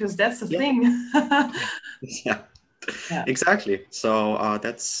field, because that's the thing. Yeah, exactly. So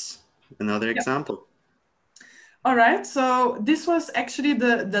that's another example. All right, so this was actually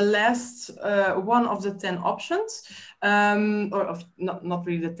the last one of the 10 options, or of not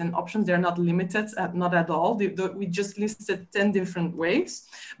really the 10 options. They're not limited, not at all. We just listed 10 different ways,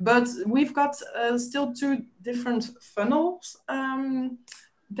 but we've got still 2 different funnels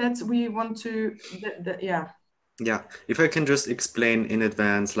that we want to, Yeah, if I can just explain in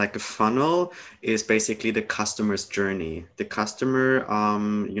advance, like a funnel is basically the customer's journey. The customer,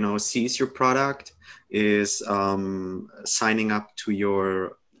 sees your product, is signing up to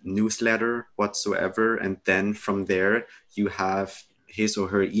your newsletter whatsoever, and then from there you have his or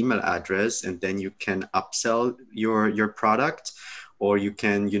her email address, and then you can upsell your product, or you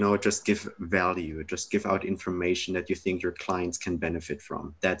can just give value, just give out information that you think your clients can benefit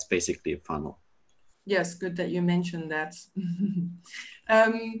from. That's basically a funnel. Yes, good that you mentioned that.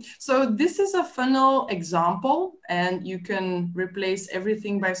 So this is a funnel example, and you can replace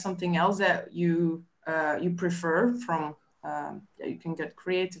everything by something else that you prefer from. Yeah, you can get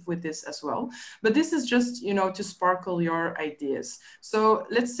creative with this as well. But this is just, you know, to sparkle your ideas. So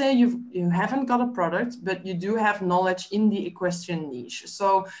let's say you haven't got a product, but you do have knowledge in the equestrian niche.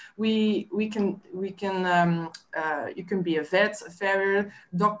 So we can you can be a vet, a farrier,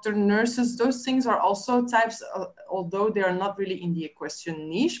 doctor, nurses. Those things are also types, although they are not really in the equestrian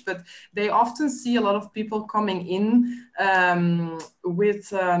niche, but they often see a lot of people coming in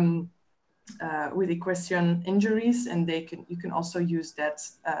with equestrian injuries, and you can also use that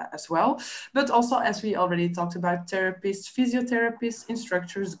as well. But also, as we already talked about, therapists, physiotherapists,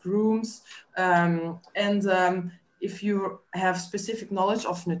 instructors, grooms, if you have specific knowledge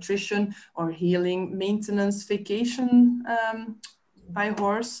of nutrition or healing, maintenance, vacation by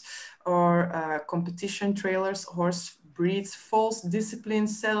horse, or competition trailers, horse breeds, false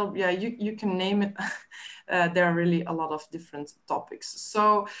disciplines, saddle, yeah, you can name it. There are really a lot of different topics.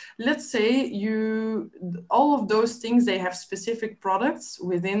 So let's say all of those things, they have specific products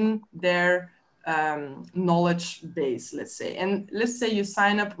within their knowledge base, let's say. And let's say you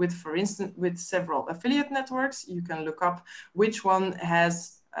sign up with, for instance, with several affiliate networks. You can look up which one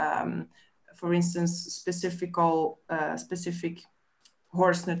has, for instance, specific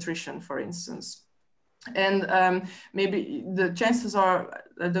horse nutrition, for instance. And maybe the chances are,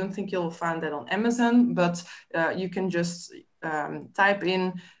 I don't think you'll find that on Amazon, but you can just type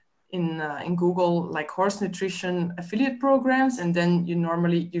in Google like horse nutrition affiliate programs, and then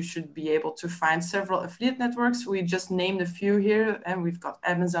you should be able to find several affiliate networks. We just named a few here, and we've got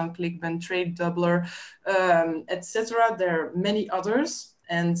Amazon, ClickBank, Trade Doubler, etc. There are many others,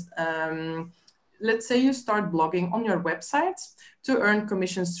 and let's say you start blogging on your website to earn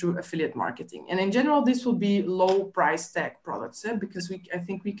commissions through affiliate marketing. And in general, this will be low price tag products, because I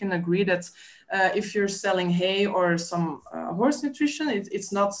think we can agree that if you're selling hay or some horse nutrition,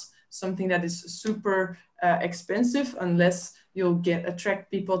 it's not something that is super expensive, unless you'll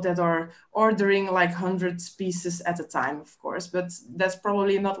attract people that are ordering like 100 pieces at a time, of course, but that's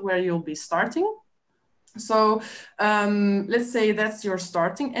probably not where you'll be starting. So let's say that's your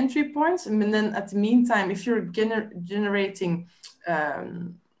starting entry point. And then at the meantime, if you're generating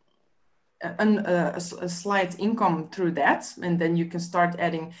a slight income through that, and then you can start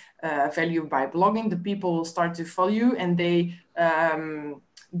adding value by blogging, the people will start to follow you, and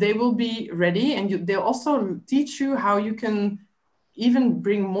they will be ready, and they'll also teach you how you can even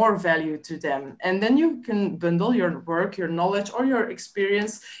bring more value to them. And then you can bundle your work, your knowledge, or your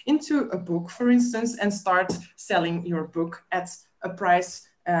experience into a book, for instance, and start selling your book at a price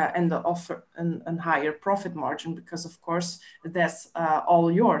and offer a higher profit margin, because of course that's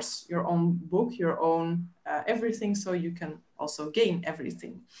all yours, your own book, your own everything, so you can also gain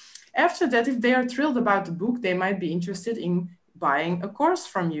everything. After that, if they are thrilled about the book, they might be interested in buying a course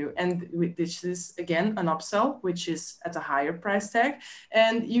from you, and this is again an upsell, which is at a higher price tag.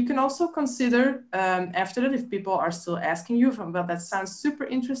 And you can also consider after that, if people are still asking you, well, that sounds super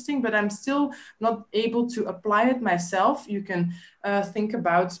interesting, but I'm still not able to apply it myself, you can think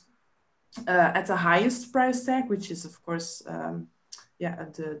about at the highest price tag, which is of course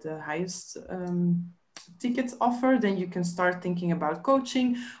the highest ticket offer. Then you can start thinking about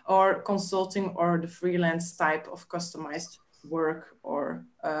coaching or consulting or the freelance type of customized work, or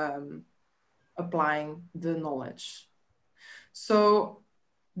applying the knowledge. So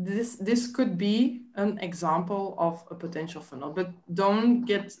this could be an example of a potential funnel, but don't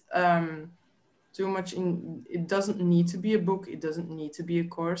get too much in. It doesn't need to be a book, it doesn't need to be a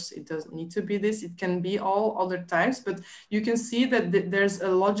course, it doesn't need to be this, it can be all other types. But you can see that there's a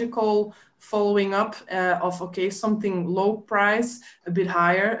logical following up of, okay, something low price, a bit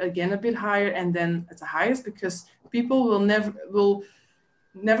higher, again a bit higher, and then at the highest, because people will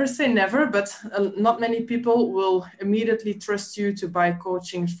never say never, but not many people will immediately trust you to buy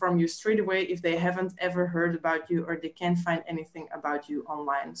coaching from you straight away if they haven't ever heard about you or they can't find anything about you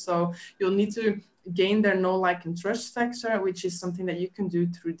online. So you'll need to gain their know, like, and trust factor, which is something that you can do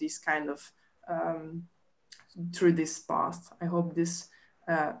through this kind of through this path. I hope this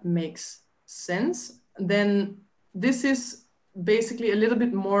makes sense. Then this is basically a little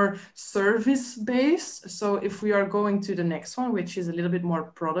bit more service based. So if we are going to the next one, which is a little bit more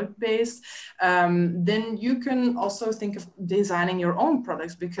product based, then you can also think of designing your own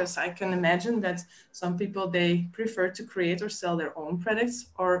products, because I can imagine that some people, they prefer to create or sell their own products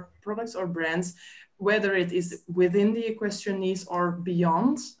or brands, whether it is within the equestrian niche or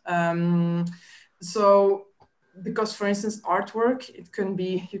beyond. So because, for instance, artwork, it can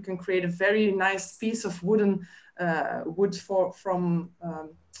be, you can create a very nice piece of wood from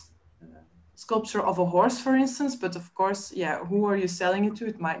sculpture of a horse, for instance, but of course, yeah, who are you selling it to?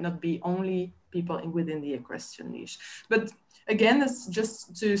 It might not be only people within the equestrian niche. But again, it's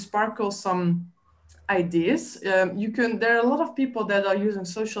just to sparkle some ideas. There are a lot of people that are using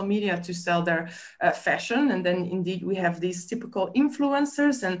social media to sell their fashion, and then indeed we have these typical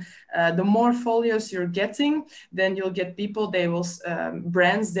influencers, and the more folios you're getting, then you'll get people, they will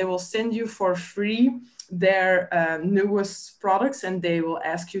brands, they will send you for free their newest products, and they will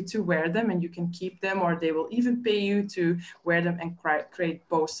ask you to wear them, and you can keep them, or they will even pay you to wear them and create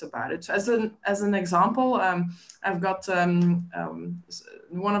posts about it. So as an example, I've got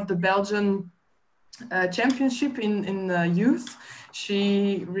one of the Belgian championship in youth.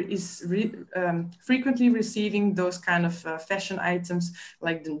 She is frequently receiving those kind of fashion items,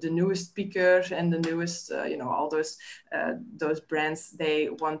 like the newest speaker and the newest, all those brands. They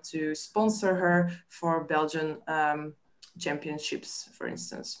want to sponsor her for Belgian championships, for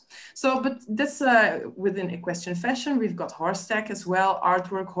instance. So, but that's within equestrian fashion. We've got horse tech as well,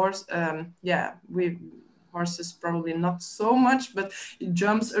 artwork, horses probably not so much, but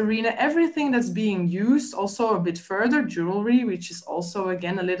jumps, arena, everything that's being used. Also a bit further, jewelry, which is also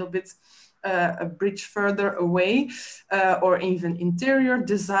again a little bit a bridge further away, or even interior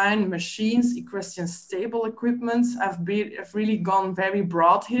design, machines, equestrian stable equipment. I've really gone very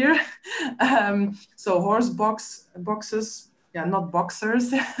broad here. So horse boxes, yeah, not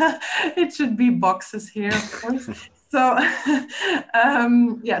boxers. It should be boxes here, of course. So,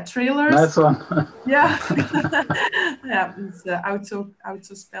 yeah, trailers. Nice one. Yeah, yeah, it's auto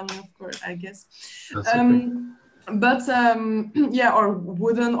spelling, of course, I guess. But yeah, or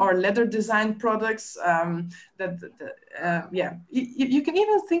wooden or leather design products. Yeah, you can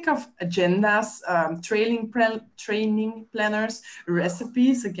even think of agendas, training planners,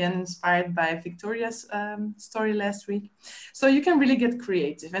 recipes, again inspired by Victoria's story last week. So you can really get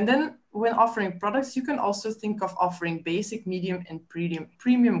creative. And then when offering products, you can also think of offering basic, medium, and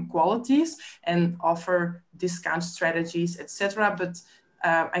premium qualities, and offer discount strategies, etc. But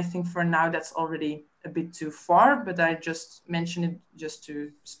I think for now that's already a bit too far, but I just mentioned it just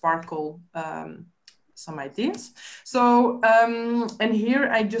to sparkle some ideas. So, and here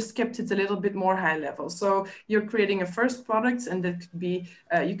I just kept it a little bit more high level. So you're creating a first product, and that could be,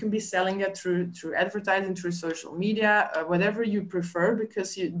 you can be selling it through advertising, through social media, whatever you prefer,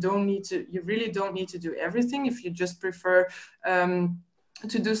 because you really don't need to do everything. If you just prefer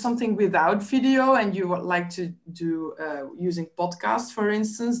to do something without video, and you would like to do using podcasts, for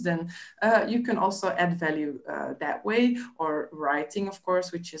instance, then you can also add value that way, or writing, of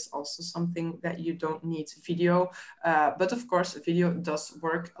course, which is also something that you don't need video. But of course, video does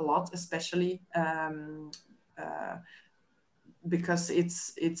work a lot, especially because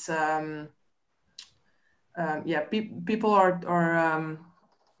it's yeah, people are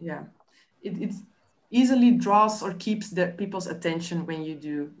yeah, it's easily draws or keeps the people's attention when you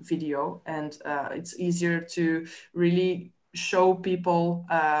do video, and it's easier to really show people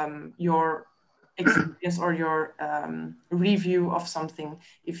your experience or your review of something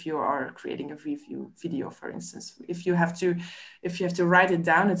if you are creating a review video, for instance. If you have to write it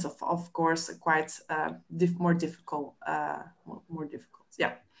down, it's of course quite more difficult.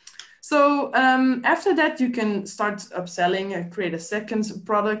 Yeah. So after that, you can start upselling, create a second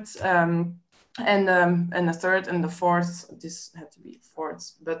product. And a third and the fourth. This had to be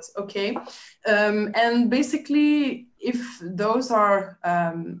fourth, but okay. And basically, if those are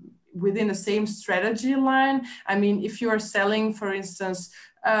within the same strategy line, I mean, if you are selling, for instance,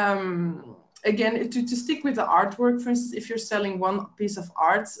 again, to stick with the artwork, for instance, if you're selling one piece of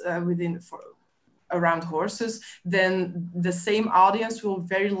art around horses, then the same audience will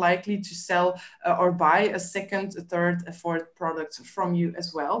very likely to sell or buy a second, a third, a fourth product from you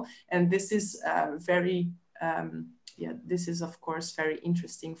as well. And this is this is of course very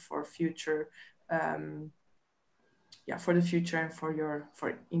interesting for future, for the future and for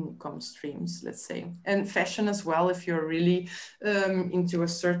income streams, let's say. And fashion as well, if you're really into a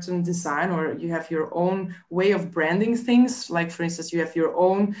certain design, or you have your own way of branding things, like for instance, you have your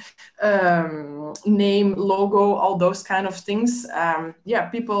own name, logo, all those kind of things. Yeah,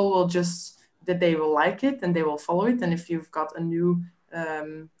 people will they will like it and they will follow it. And if you've got a new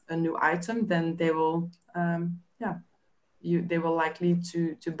item, then they will they will likely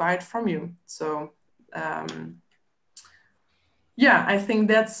to buy it from you. So yeah, I think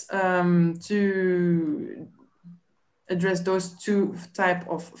that's to address those two type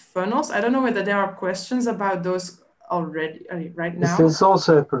of funnels. I don't know whether there are questions about those already right now. Is this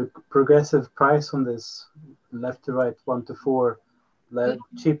also a progressive price on this? left to right, 1 to 4,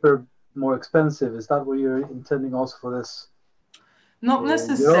 cheaper, more expensive. Is that what you're intending also for this? Not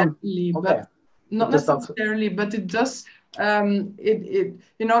necessarily, okay. but not necessarily, but it does. You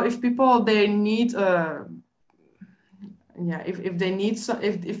know, if people they need yeah, if they need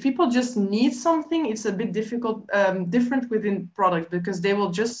if people just need something, it's a bit difficult, different within product, because they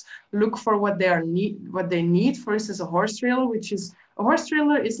will just look for what they need. For instance, a horse trailer, a horse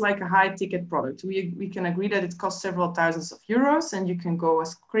trailer is like a high ticket product. We can agree that it costs several thousands of euros, and you can go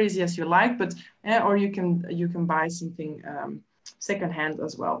as crazy as you like, but or you can buy something secondhand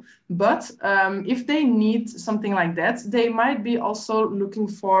as well. But if they need something like that, they might be also looking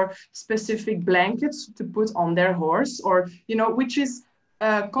for specific blankets to put on their horse, or, you know, which is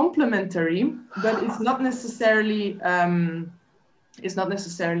complementary, but it's not necessarily a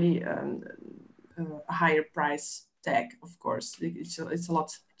higher price tag. Of course, it's a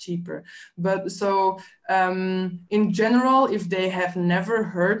lot cheaper. But so in general, if they have never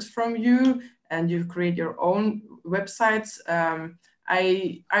heard from you and you create your own websites,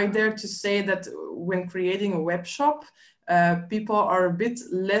 I dare to say that when creating a web shop, people are a bit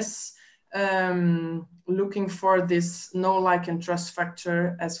less looking for this know, like, and trust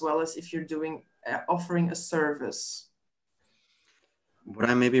factor, as well as if you're offering a service. What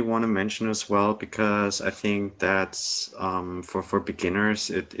I maybe want to mention as well, because I think that's for beginners,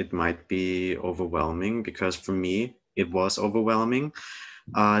 it might be overwhelming, because for me, it was overwhelming.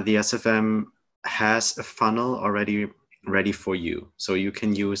 The SFM has a funnel already ready for you. So you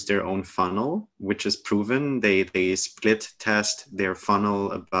can use their own funnel, which is proven. They split test their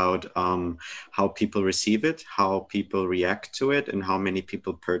funnel about how people receive it, how people react to it, and how many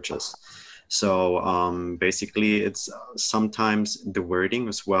people purchase. So basically, it's sometimes the wording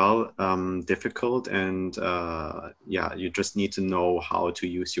as well difficult, and yeah, you just need to know how to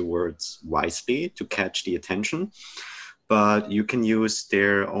use your words wisely to catch the attention. But you can use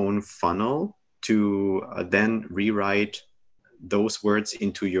their own funnel to then rewrite those words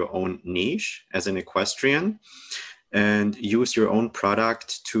into your own niche as an equestrian, and use your own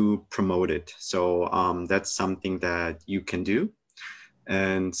product to promote it. So that's something that you can do,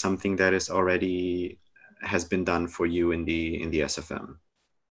 and something that is already has been done for you in the SFM.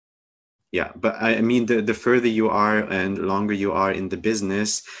 Yeah, but I mean, the further you are and longer you are in the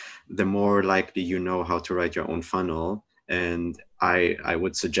business, the more likely you know how to write your own funnel. And I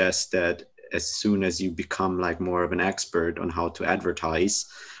would suggest that as soon as you become like more of an expert on how to advertise,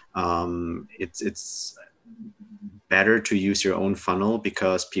 it's better to use your own funnel,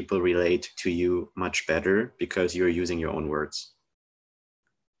 because people relate to you much better because you're using your own words.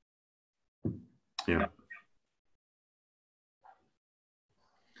 Yeah.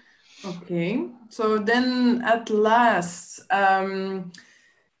 Okay, so then at last,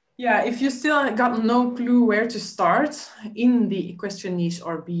 yeah, if you still got no clue where to start in the equestrian niche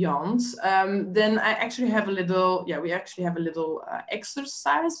or beyond, then I actually have a little, we actually have a little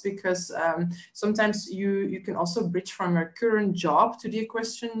exercise, because sometimes you can also bridge from your current job to the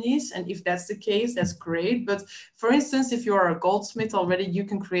equestrian niche. And if that's the case, that's great. But for instance, if you are a goldsmith already, you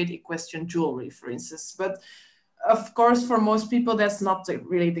can create equestrian jewelry, for instance. But of course, for most people, that's not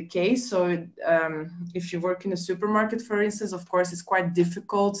really the case. So if you work in a supermarket, for instance, of course, it's quite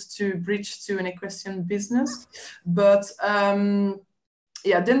difficult to bridge to an equestrian business. But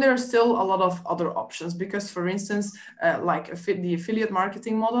yeah, then there are still a lot of other options, because, for instance, like the affiliate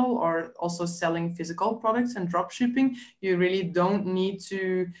marketing model, or also selling physical products and drop shipping, you really don't need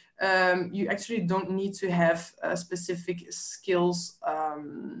to, you actually don't need to have specific skills,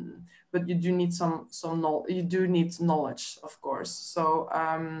 but you do need you do need knowledge, of course. So,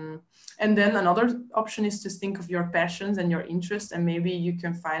 and then another option is to think of your passions and your interests, and maybe you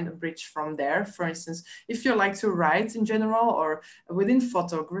can find a bridge from there. For instance, if you like to write in general, or within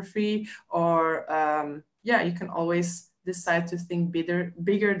photography, or yeah, you can always decide to think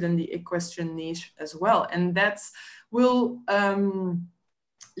bigger than the equestrian niche as well. And that will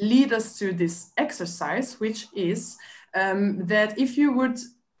lead us to this exercise, which is that if you would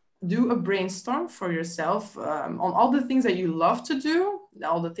do a brainstorm for yourself on all the things that you love to do,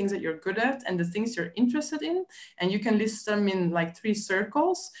 all the things that you're good at, and the things you're interested in, and you can list them in like 3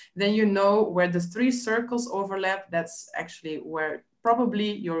 circles, then you know where the 3 circles overlap. That's actually where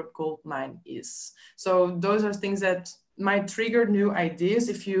probably your gold mine is. So those are things that might trigger new ideas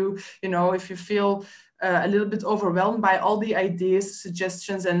if you feel a little bit overwhelmed by all the ideas,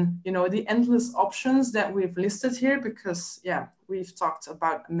 suggestions, and the endless options that we've listed here, because yeah, we've talked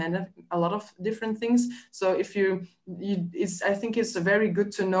about a lot of different things. So if I think it's very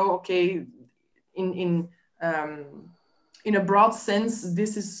good to know, okay, in a broad sense,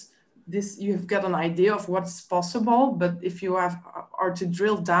 this is this, you've got an idea of what's possible, but if you are to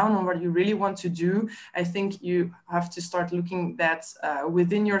drill down on what you really want to do, I think you have to start looking that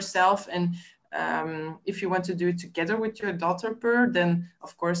within yourself. And if you want to do it together with your daughter, then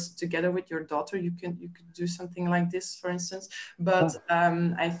of course together with your daughter you could do something like this, for instance. But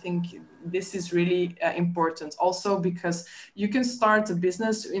I think this is really important also, because you can start a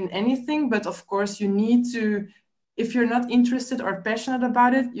business in anything, but of course you need to, if you're not interested or passionate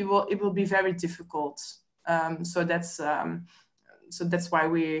about it, it will be very difficult. So that's why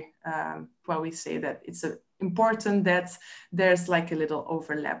we say that it's important that there's like a little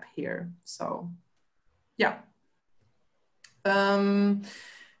overlap here. So yeah.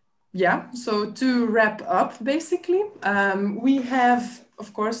 Yeah, so to wrap up, basically, we have,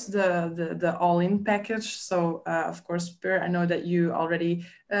 of course, the all-in package. So, of course, Per, I know that you already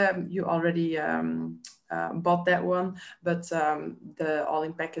bought that one, but the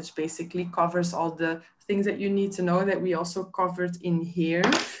all-in package basically covers all the things that you need to know that we also covered in here.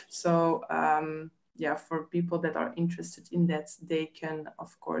 So, yeah, for people that are interested in that, they can,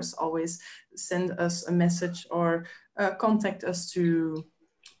 of course, always send us a message or contact us to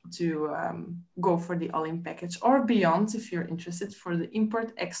go for the all-in package, or beyond if you're interested for the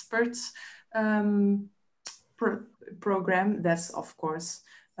import experts program. That's of course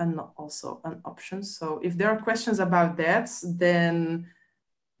also an option. So if there are questions about that, then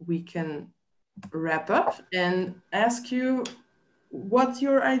we can wrap up and ask you what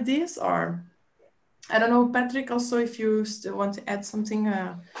your ideas are. I don't know, Patrick, also if you still want to add something.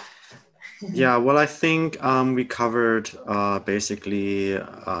 Yeah, well, I think we covered basically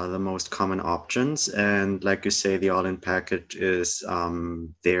the most common options. And like you say, the all-in package is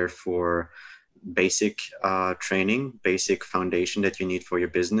there for basic training, basic foundation that you need for your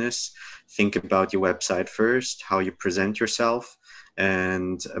business. Think about your website first, how you present yourself,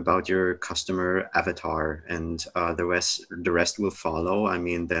 and about your customer avatar, and the rest will follow. I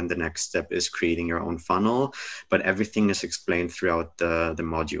mean, then the next step is creating your own funnel, but everything is explained throughout the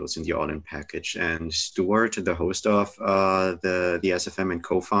modules in the all-in package. And Stuart, the host of the SFM and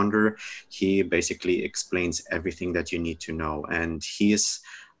co-founder, he basically explains everything that you need to know, and he is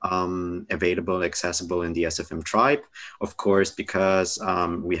available, accessible in the SFM tribe, of course, because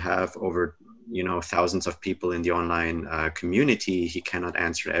we have over thousands of people in the online community. He cannot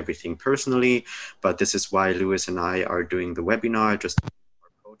answer everything personally, but this is why Lewis and I are doing the webinar, just to be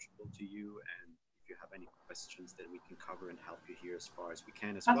more approachable to you. And if you have any questions, that we can cover and help you here as far as we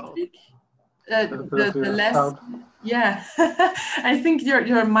can as well. The last, yeah, I think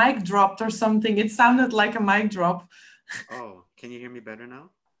your mic dropped or something. It sounded like a mic drop. Oh, can you hear me better now?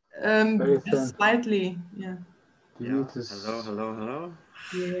 Just slightly, yeah. Yeah. Hello.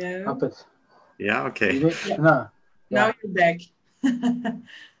 Yeah. Up it. Yeah. Okay. No. Now you're back.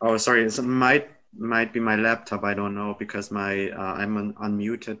 Oh, sorry. It might be my laptop. I don't know, because I'm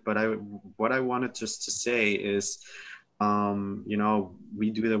unmuted. But what I wanted just to say is, we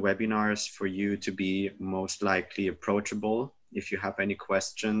do the webinars for you to be most likely approachable. If you have any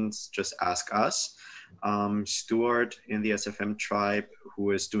questions, just ask us. Stuart in the SFM tribe,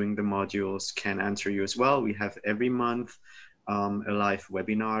 who is doing the modules, can answer you as well. We have every month a live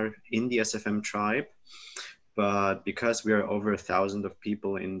webinar in the SFM tribe. But because we are over 1,000 of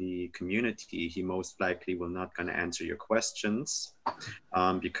people in the community, he most likely will not going to answer your questions,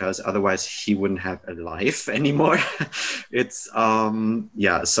 because otherwise he wouldn't have a life anymore. It's,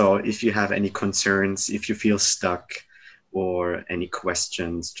 yeah, so if you have any concerns, if you feel stuck or any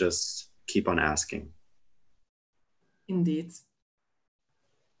questions, just keep on asking. Indeed.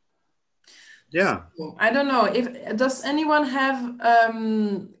 Yeah. So, I don't know, does anyone have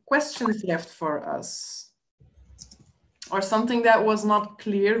questions left for us? Or something that was not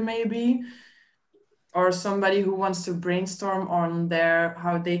clear, maybe, or somebody who wants to brainstorm on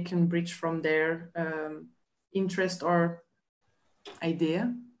how they can bridge from their interest or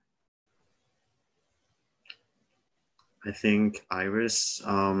idea? I think Iris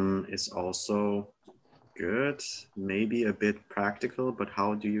is also good, maybe a bit practical, but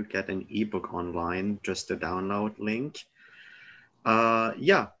how do you get an ebook online? Just a download link.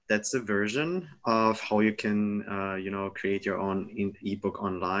 Yeah, that's a version of how you can, create your own ebook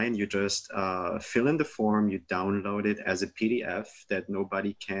online. You just fill in the form, you download it as a PDF that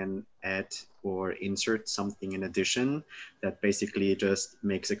nobody can add or insert something in addition. That basically just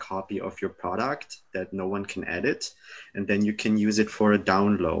makes a copy of your product that no one can edit. And then you can use it for a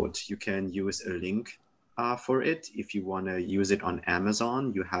download. You can use a link for it. If you want to use it on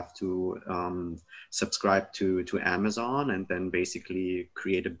Amazon, you have to subscribe to Amazon, and then basically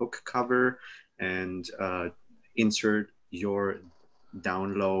create a book cover and insert your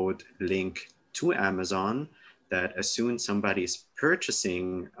download link to Amazon, that as soon as somebody is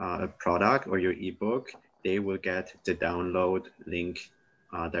purchasing a product or your ebook, they will get the download link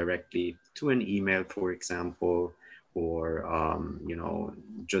directly to an email, for example, or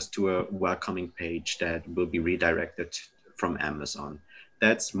just to a welcoming page that will be redirected from Amazon.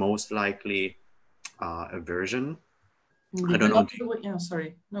 That's most likely a version. I don't know. Yeah,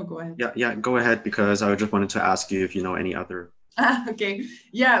 sorry. No, go ahead. Yeah, go ahead, because I just wanted to ask you if you know any other. Okay.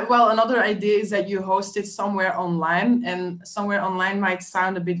 Yeah. Well, another idea is that you host it somewhere online, and somewhere online might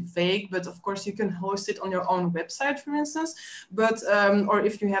sound a bit vague, but of course you can host it on your own website, for instance. But or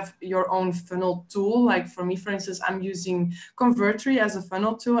if you have your own funnel tool, like for me, for instance, I'm using Convertry as a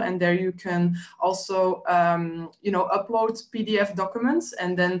funnel tool, and there you can also upload PDF documents,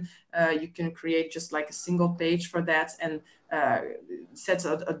 and then you can create just like a single page for that, and sets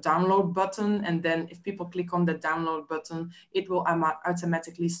a download button, and then if people click on the download button, it will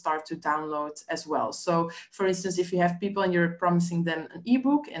automatically start to download as well. So for instance, if you have people and you're promising them an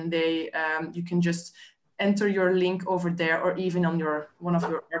ebook, and they you can just enter your link over there, or even on one of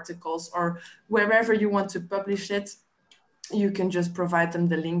your articles, or wherever you want to publish it, you can just provide them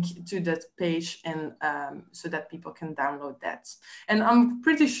the link to that page, and so that people can download that. And I'm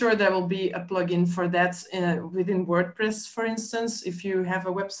pretty sure there will be a plugin for that within WordPress, for instance, if you have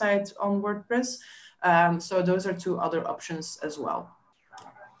a website on WordPress. So those are two other options as well.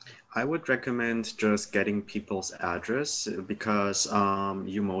 I would recommend just getting people's address, because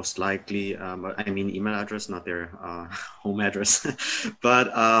you most likely, I mean email address, not their home address. But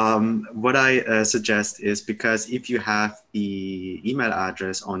what I suggest is, because if you have the email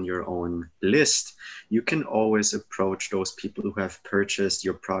address on your own list, you can always approach those people who have purchased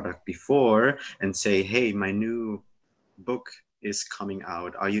your product before and say, hey, my new book is coming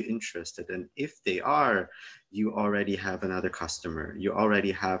out. Are you interested? And if they are, you already have another customer. You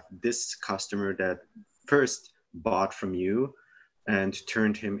already have this customer that first bought from you and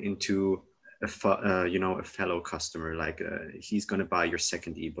turned him into a fellow customer. Like he's going to buy your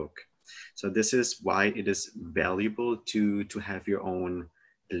second ebook. So this is why it is valuable to have your own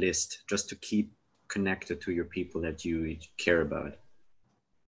list, just to keep connected to your people that you care about.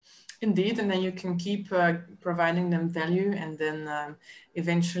 Indeed, and then you can keep providing them value, and then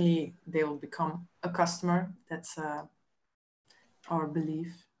eventually they will become a customer. That's our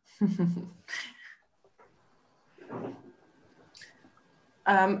belief.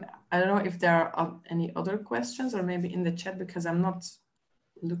 I don't know if there are any other questions, or maybe in the chat, because I'm not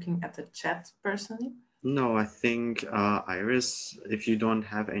looking at the chat personally. No, I think Iris, if you don't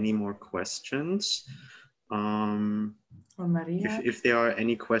have any more questions, or Maria, if there are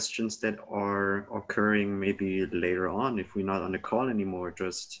any questions that are occurring maybe later on, if we're not on the call anymore,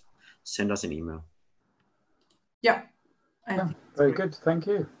 just send us an email. Yeah, very good. Thank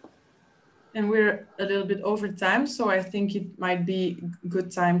you. And we're a little bit over time, so I think it might be a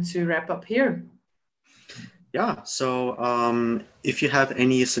good time to wrap up here. Yeah, so if you have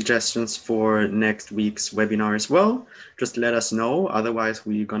any suggestions for next week's webinar as well, just let us know. Otherwise,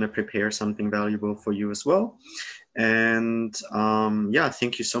 we're going to prepare something valuable for you as well. And yeah,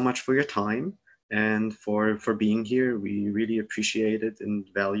 thank you so much for your time and for being here. We really appreciate it and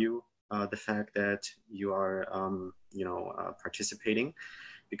value the fact that you are participating,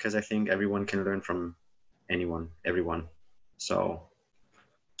 because I think everyone can learn from everyone. So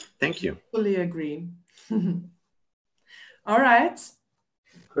thank you. Fully agree. All right.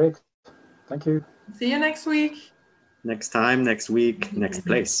 Great. Thank you. See you next week. Next time, next week, next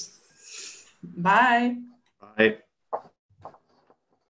place. Bye. Bye.